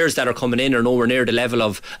 The players that are coming in are nowhere near the level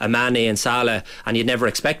of a Mane and Salah, and you'd never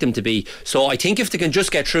expect them to be. So I think if they can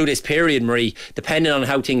just get through this period, Marie, depending on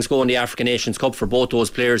how things go in the African Nations Cup for both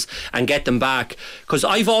those players, and get them back, because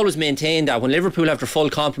I've always maintained that when Liverpool have their full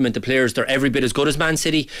complement of players, they're every bit as good as Man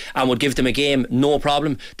City and would give them a game, no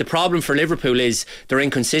problem. The problem for Liverpool is their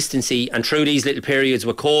inconsistency, and through these little periods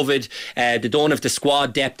with COVID, they don't have the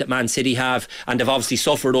squad depth that Man City have, and they've obviously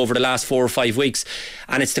suffered over the last 4 or 5 weeks,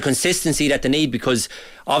 and it's the consistency that they need, because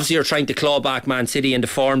obviously you're trying to claw back Man City in the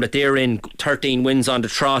form that they're in, 13 wins on the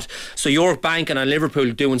trot, so you're banking on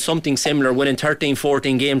Liverpool doing something similar, winning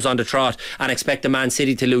 13-14 games on the trot, and expect the Man City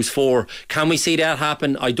City to lose 4. Can we see that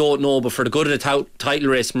happen? I don't know, but for the good of the title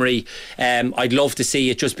race, Marie, I'd love to see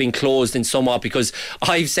it just being closed in somewhat, because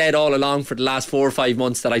I've said all along for the last 4 or 5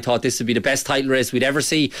 months that I thought this would be the best title race we'd ever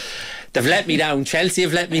see. They've let me down. Chelsea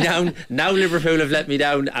have let me down. Now Liverpool have let me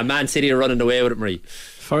down, and Man City are running away with it, Marie.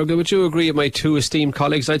 Fergal, would you agree with my 2 esteemed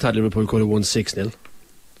colleagues? I thought Liverpool could have won 6-0.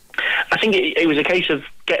 I think it was a case of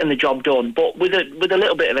getting the job done, but with a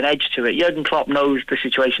little bit of an edge to it. Jurgen Klopp knows the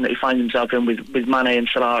situation that he finds himself in with Mane and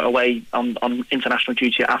Salah away on international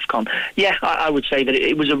duty at AFCON. Yeah, I would say that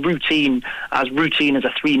it was a routine as a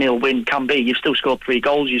 3-0 win can be. You've still scored 3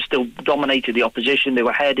 goals, you've still dominated the opposition. They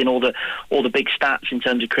were ahead in all the big stats in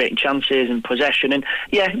terms of creating chances and possession, and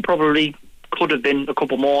yeah, probably could have been a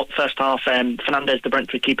couple more first half. Fernandes, the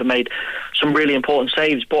Brentford keeper, made some really important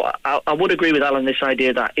saves, but I would agree with Alan, this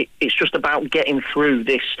idea that it's just about getting through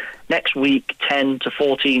this next week, 10 to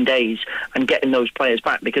 14 days, and getting those players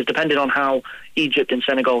back, because depending on how Egypt and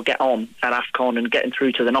Senegal get on at AFCON and getting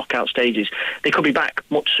through to the knockout stages, they could be back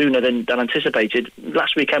much sooner than anticipated.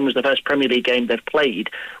 Last weekend was the first Premier League game they've played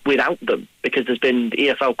without them, because there's been the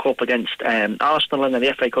EFL Cup against Arsenal and then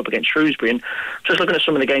the FA Cup against Shrewsbury, and just looking at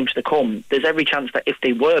some of the games to come, there's every chance that if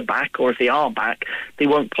they were back, or if they are back, they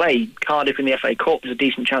won't play. Cardiff in the FA Cup, there's a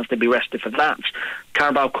decent chance they'll be rested for that.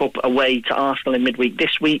 Carabao Cup away to Arsenal in midweek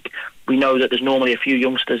this week. We know that there's normally a few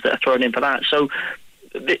youngsters that are thrown in for that, so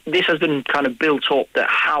this has been kind of built up, that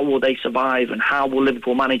how will they survive and how will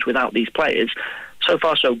Liverpool manage without these players. So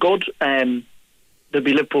far so good. There'll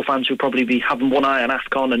be Liverpool fans who'll probably be having one eye on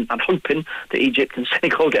AFCON and hoping that Egypt and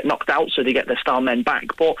Senegal get knocked out so they get their star men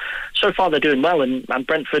back, but so far they're doing well, and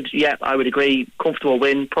Brentford, yeah, I would agree, comfortable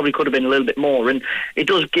win, probably could have been a little bit more, and it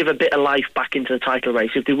does give a bit of life back into the title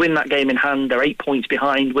race. If they win that game in hand, they're 8 points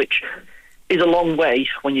behind, which is a long way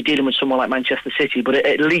when you're dealing with someone like Manchester City, but it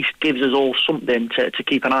at least gives us all something to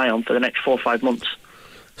keep an eye on for the next 4 or 5 months.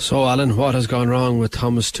 So, Alan, what has gone wrong with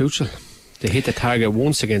Thomas Tuchel? They hit the target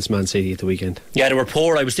once against Man City at the weekend. Yeah, they were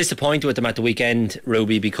poor. I was disappointed with them at the weekend,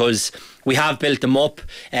 Ruby, because we have built them up.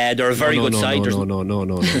 They're a very good side. No. You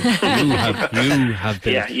have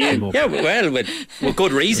built them up. Yeah, well, with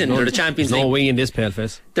good reason. They're the Champions League. No wing in this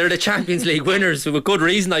paleface. They're the Champions League winners, so with good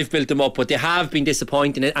reason I've built them up, but they have been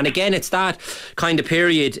disappointing. And again, it's that kind of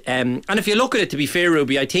period. And if you look at it, to be fair,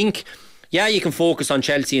 Ruby, I think, yeah, you can focus on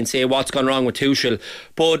Chelsea and say what's gone wrong with Tuchel,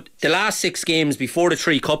 but the last 6 games before the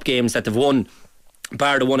 3 cup games that they've won,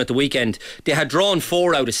 bar the one at the weekend, they had drawn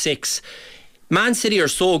 4 out of 6. Man City are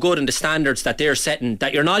so good in the standards that they're setting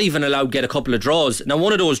that you're not even allowed to get a couple of draws. Now,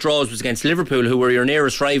 one of those draws was against Liverpool, who were your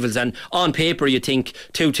nearest rivals, and on paper you think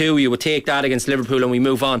 2-2, you would take that against Liverpool and we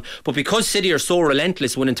move on. But because City are so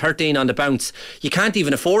relentless, winning 13 on the bounce, you can't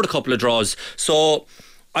even afford a couple of draws. So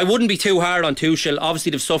I wouldn't be too hard on Tuchel.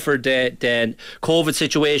 Obviously they've suffered the COVID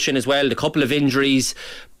situation as well, the couple of injuries,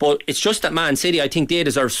 but it's just that Man City, I think they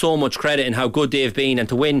deserve so much credit in how good they've been, and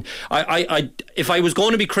to win. If I was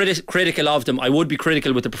going to be critical of them, I would be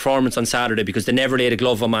critical with the performance on Saturday, because they never laid a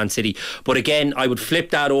glove on Man City. But again, I would flip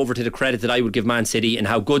that over to the credit that I would give Man City and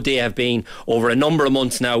how good they have been over a number of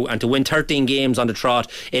months now, and to win 13 games on the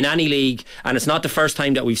trot in any league, and it's not the first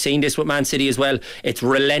time that we've seen this with Man City as well. It's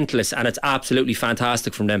relentless and it's absolutely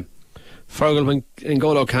fantastic from them. Fergal, when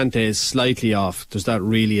N'Golo Kante is slightly off, does that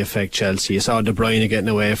really affect Chelsea? You saw De Bruyne getting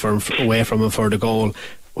away from him for the goal.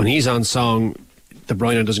 When he's on song, De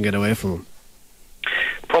Bruyne doesn't get away from him.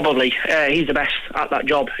 Probably. He's the best at that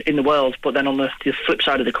job in the world, but then on the flip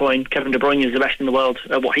side of the coin, Kevin De Bruyne is the best in the world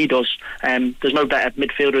at what he does. There's no better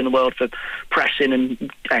midfielder in the world for pressing and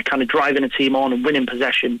kind of driving a team on and winning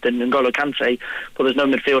possession than N'Golo Kante, but there's no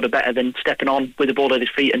midfielder better than stepping on with the ball at his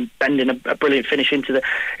feet and bending a brilliant finish into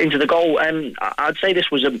the goal. I'd say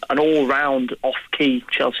this was an all-round off-key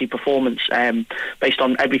Chelsea performance, based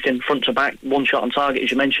on everything front to back. One shot on target,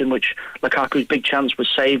 as you mentioned, which Lukaku's big chance was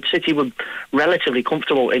saved. City were relatively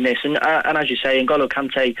comfortable in this, and as you say, N'Golo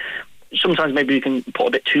Kante, sometimes maybe we can put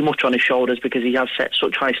a bit too much on his shoulders because he has set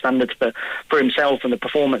such high standards for himself and the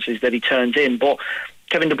performances that he turns in, but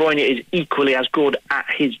Kevin De Bruyne is equally as good at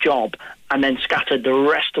his job, and then scattered the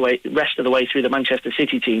rest of the way through the Manchester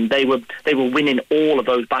City team. They were winning all of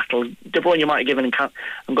those battles. De Bruyne might have given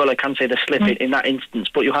N'Golo Kante the slip in that instance,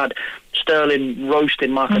 but you had Sterling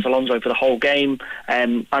roasting Marcos Alonso for the whole game.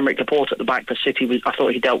 Aymeric Laporte at the back for City, I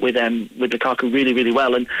thought he dealt with Lukaku really, really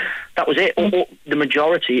well, and that was it. The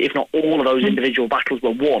majority, if not all of those individual battles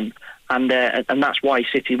were won, and that's why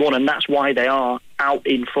City won, and that's why they are out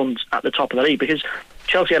in front at the top of the league, because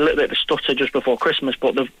Chelsea had a little bit of a stutter just before Christmas,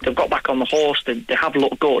 but they've got back on the horse. They have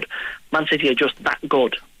looked good. Man City are just that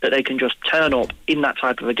good that they can just turn up in that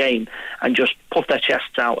type of a game and just puff their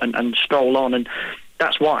chests out and stroll on. And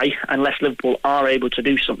that's why, unless Liverpool are able to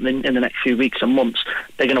do something in the next few weeks and months,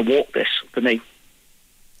 they're going to walk this for me.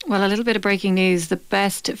 Well, a little bit of breaking news. The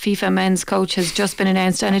best FIFA men's coach has just been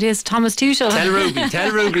announced, and it is Thomas Tuchel.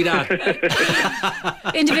 Tell Ruby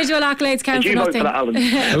that. Individual accolades count for nothing.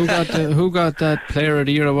 Who got that Player of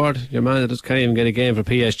the Year award? Your man that just can't even get a game for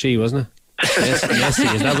PSG, wasn't it?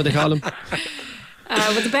 Messi, is that what they call him?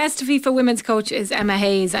 But the best FIFA women's coach is Emma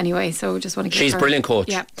Hayes anyway, so just want to give She's her... brilliant coach.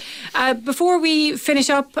 Yeah. Before we finish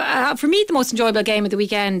up, for me the most enjoyable game of the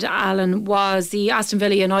weekend, Alan, was the Aston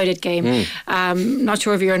Villa United game. Not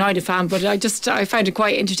sure if you're a United fan, but I found it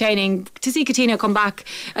quite entertaining to see Coutinho come back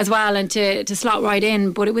as well and to slot right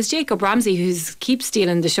in. But it was Jacob Ramsey who keeps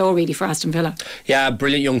stealing the show really for Aston Villa. Yeah,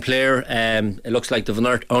 brilliant young player. It looks like they've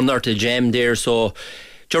unearthed a gem there, so...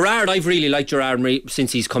 Gerrard, I've really liked Gerrard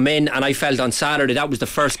since he's come in, and I felt on Saturday that was the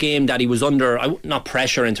first game that he was under, not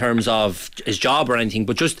pressure in terms of his job or anything,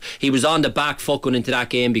 but just he was on the back foot going into that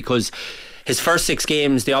game, because his first 6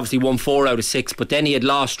 games, they obviously won 4 out of 6, but then he had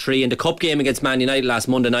lost 3 in the cup game against Man United last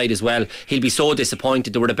Monday night as well. He'll be so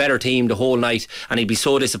disappointed. They were the better team the whole night, and he'd be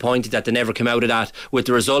so disappointed that they never came out of that with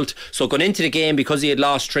the result. So going into the game, because he had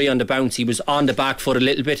lost 3 on the bounce, he was on the back foot a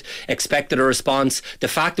little bit, expected a response. The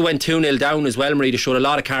fact they went 2-0 down as well, Marie, they showed a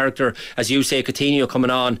lot of character. As you say, Coutinho coming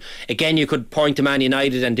on. Again, you could point to Man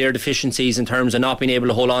United and their deficiencies in terms of not being able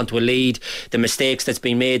to hold on to a lead, the mistakes that's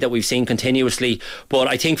been made that we've seen continuously. But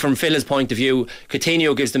I think from Villa's point of view,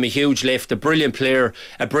 Coutinho gives them a huge lift, a brilliant player,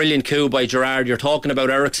 a brilliant coup by Gerrard. You're talking about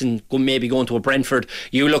Eriksen maybe going to a Brentford.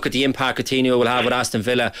 You look at the impact Coutinho will have with Aston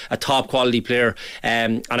Villa, a top quality player,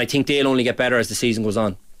 and I think they'll only get better as the season goes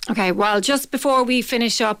on. Okay, well, just before we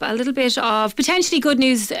finish up, a little bit of potentially good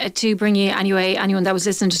news to bring you anyway. Anyone that was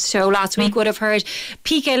listening to the show last week would have heard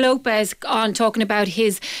Piqué Lopez on talking about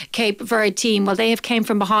his Cape Verde team. Well, they have came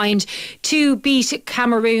from behind to beat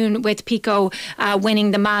Cameroon, with Pico winning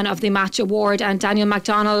the Man of the Match award. And Daniel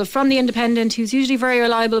McDonnell from The Independent, who's usually very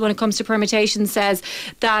reliable when it comes to permutations, says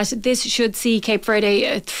that this should see Cape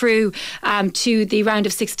Verde through to the round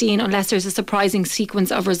of 16 unless there's a surprising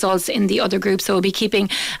sequence of results in the other group. So we'll be keeping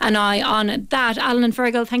an eye on that. Alan and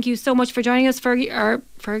Fergal, thank you so much for joining us.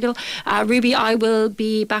 Fergal. Ruby, I will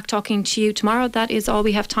be back talking to you tomorrow. That is all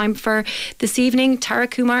we have time for this evening. Tara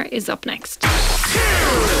Kumar is up next. 2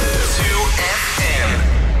 FM.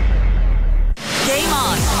 Game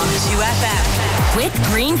on 2 FM. With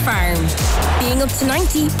Green Farm. Being up to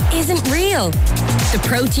 90 isn't real. The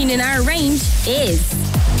protein in our range is.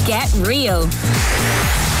 Get real. 2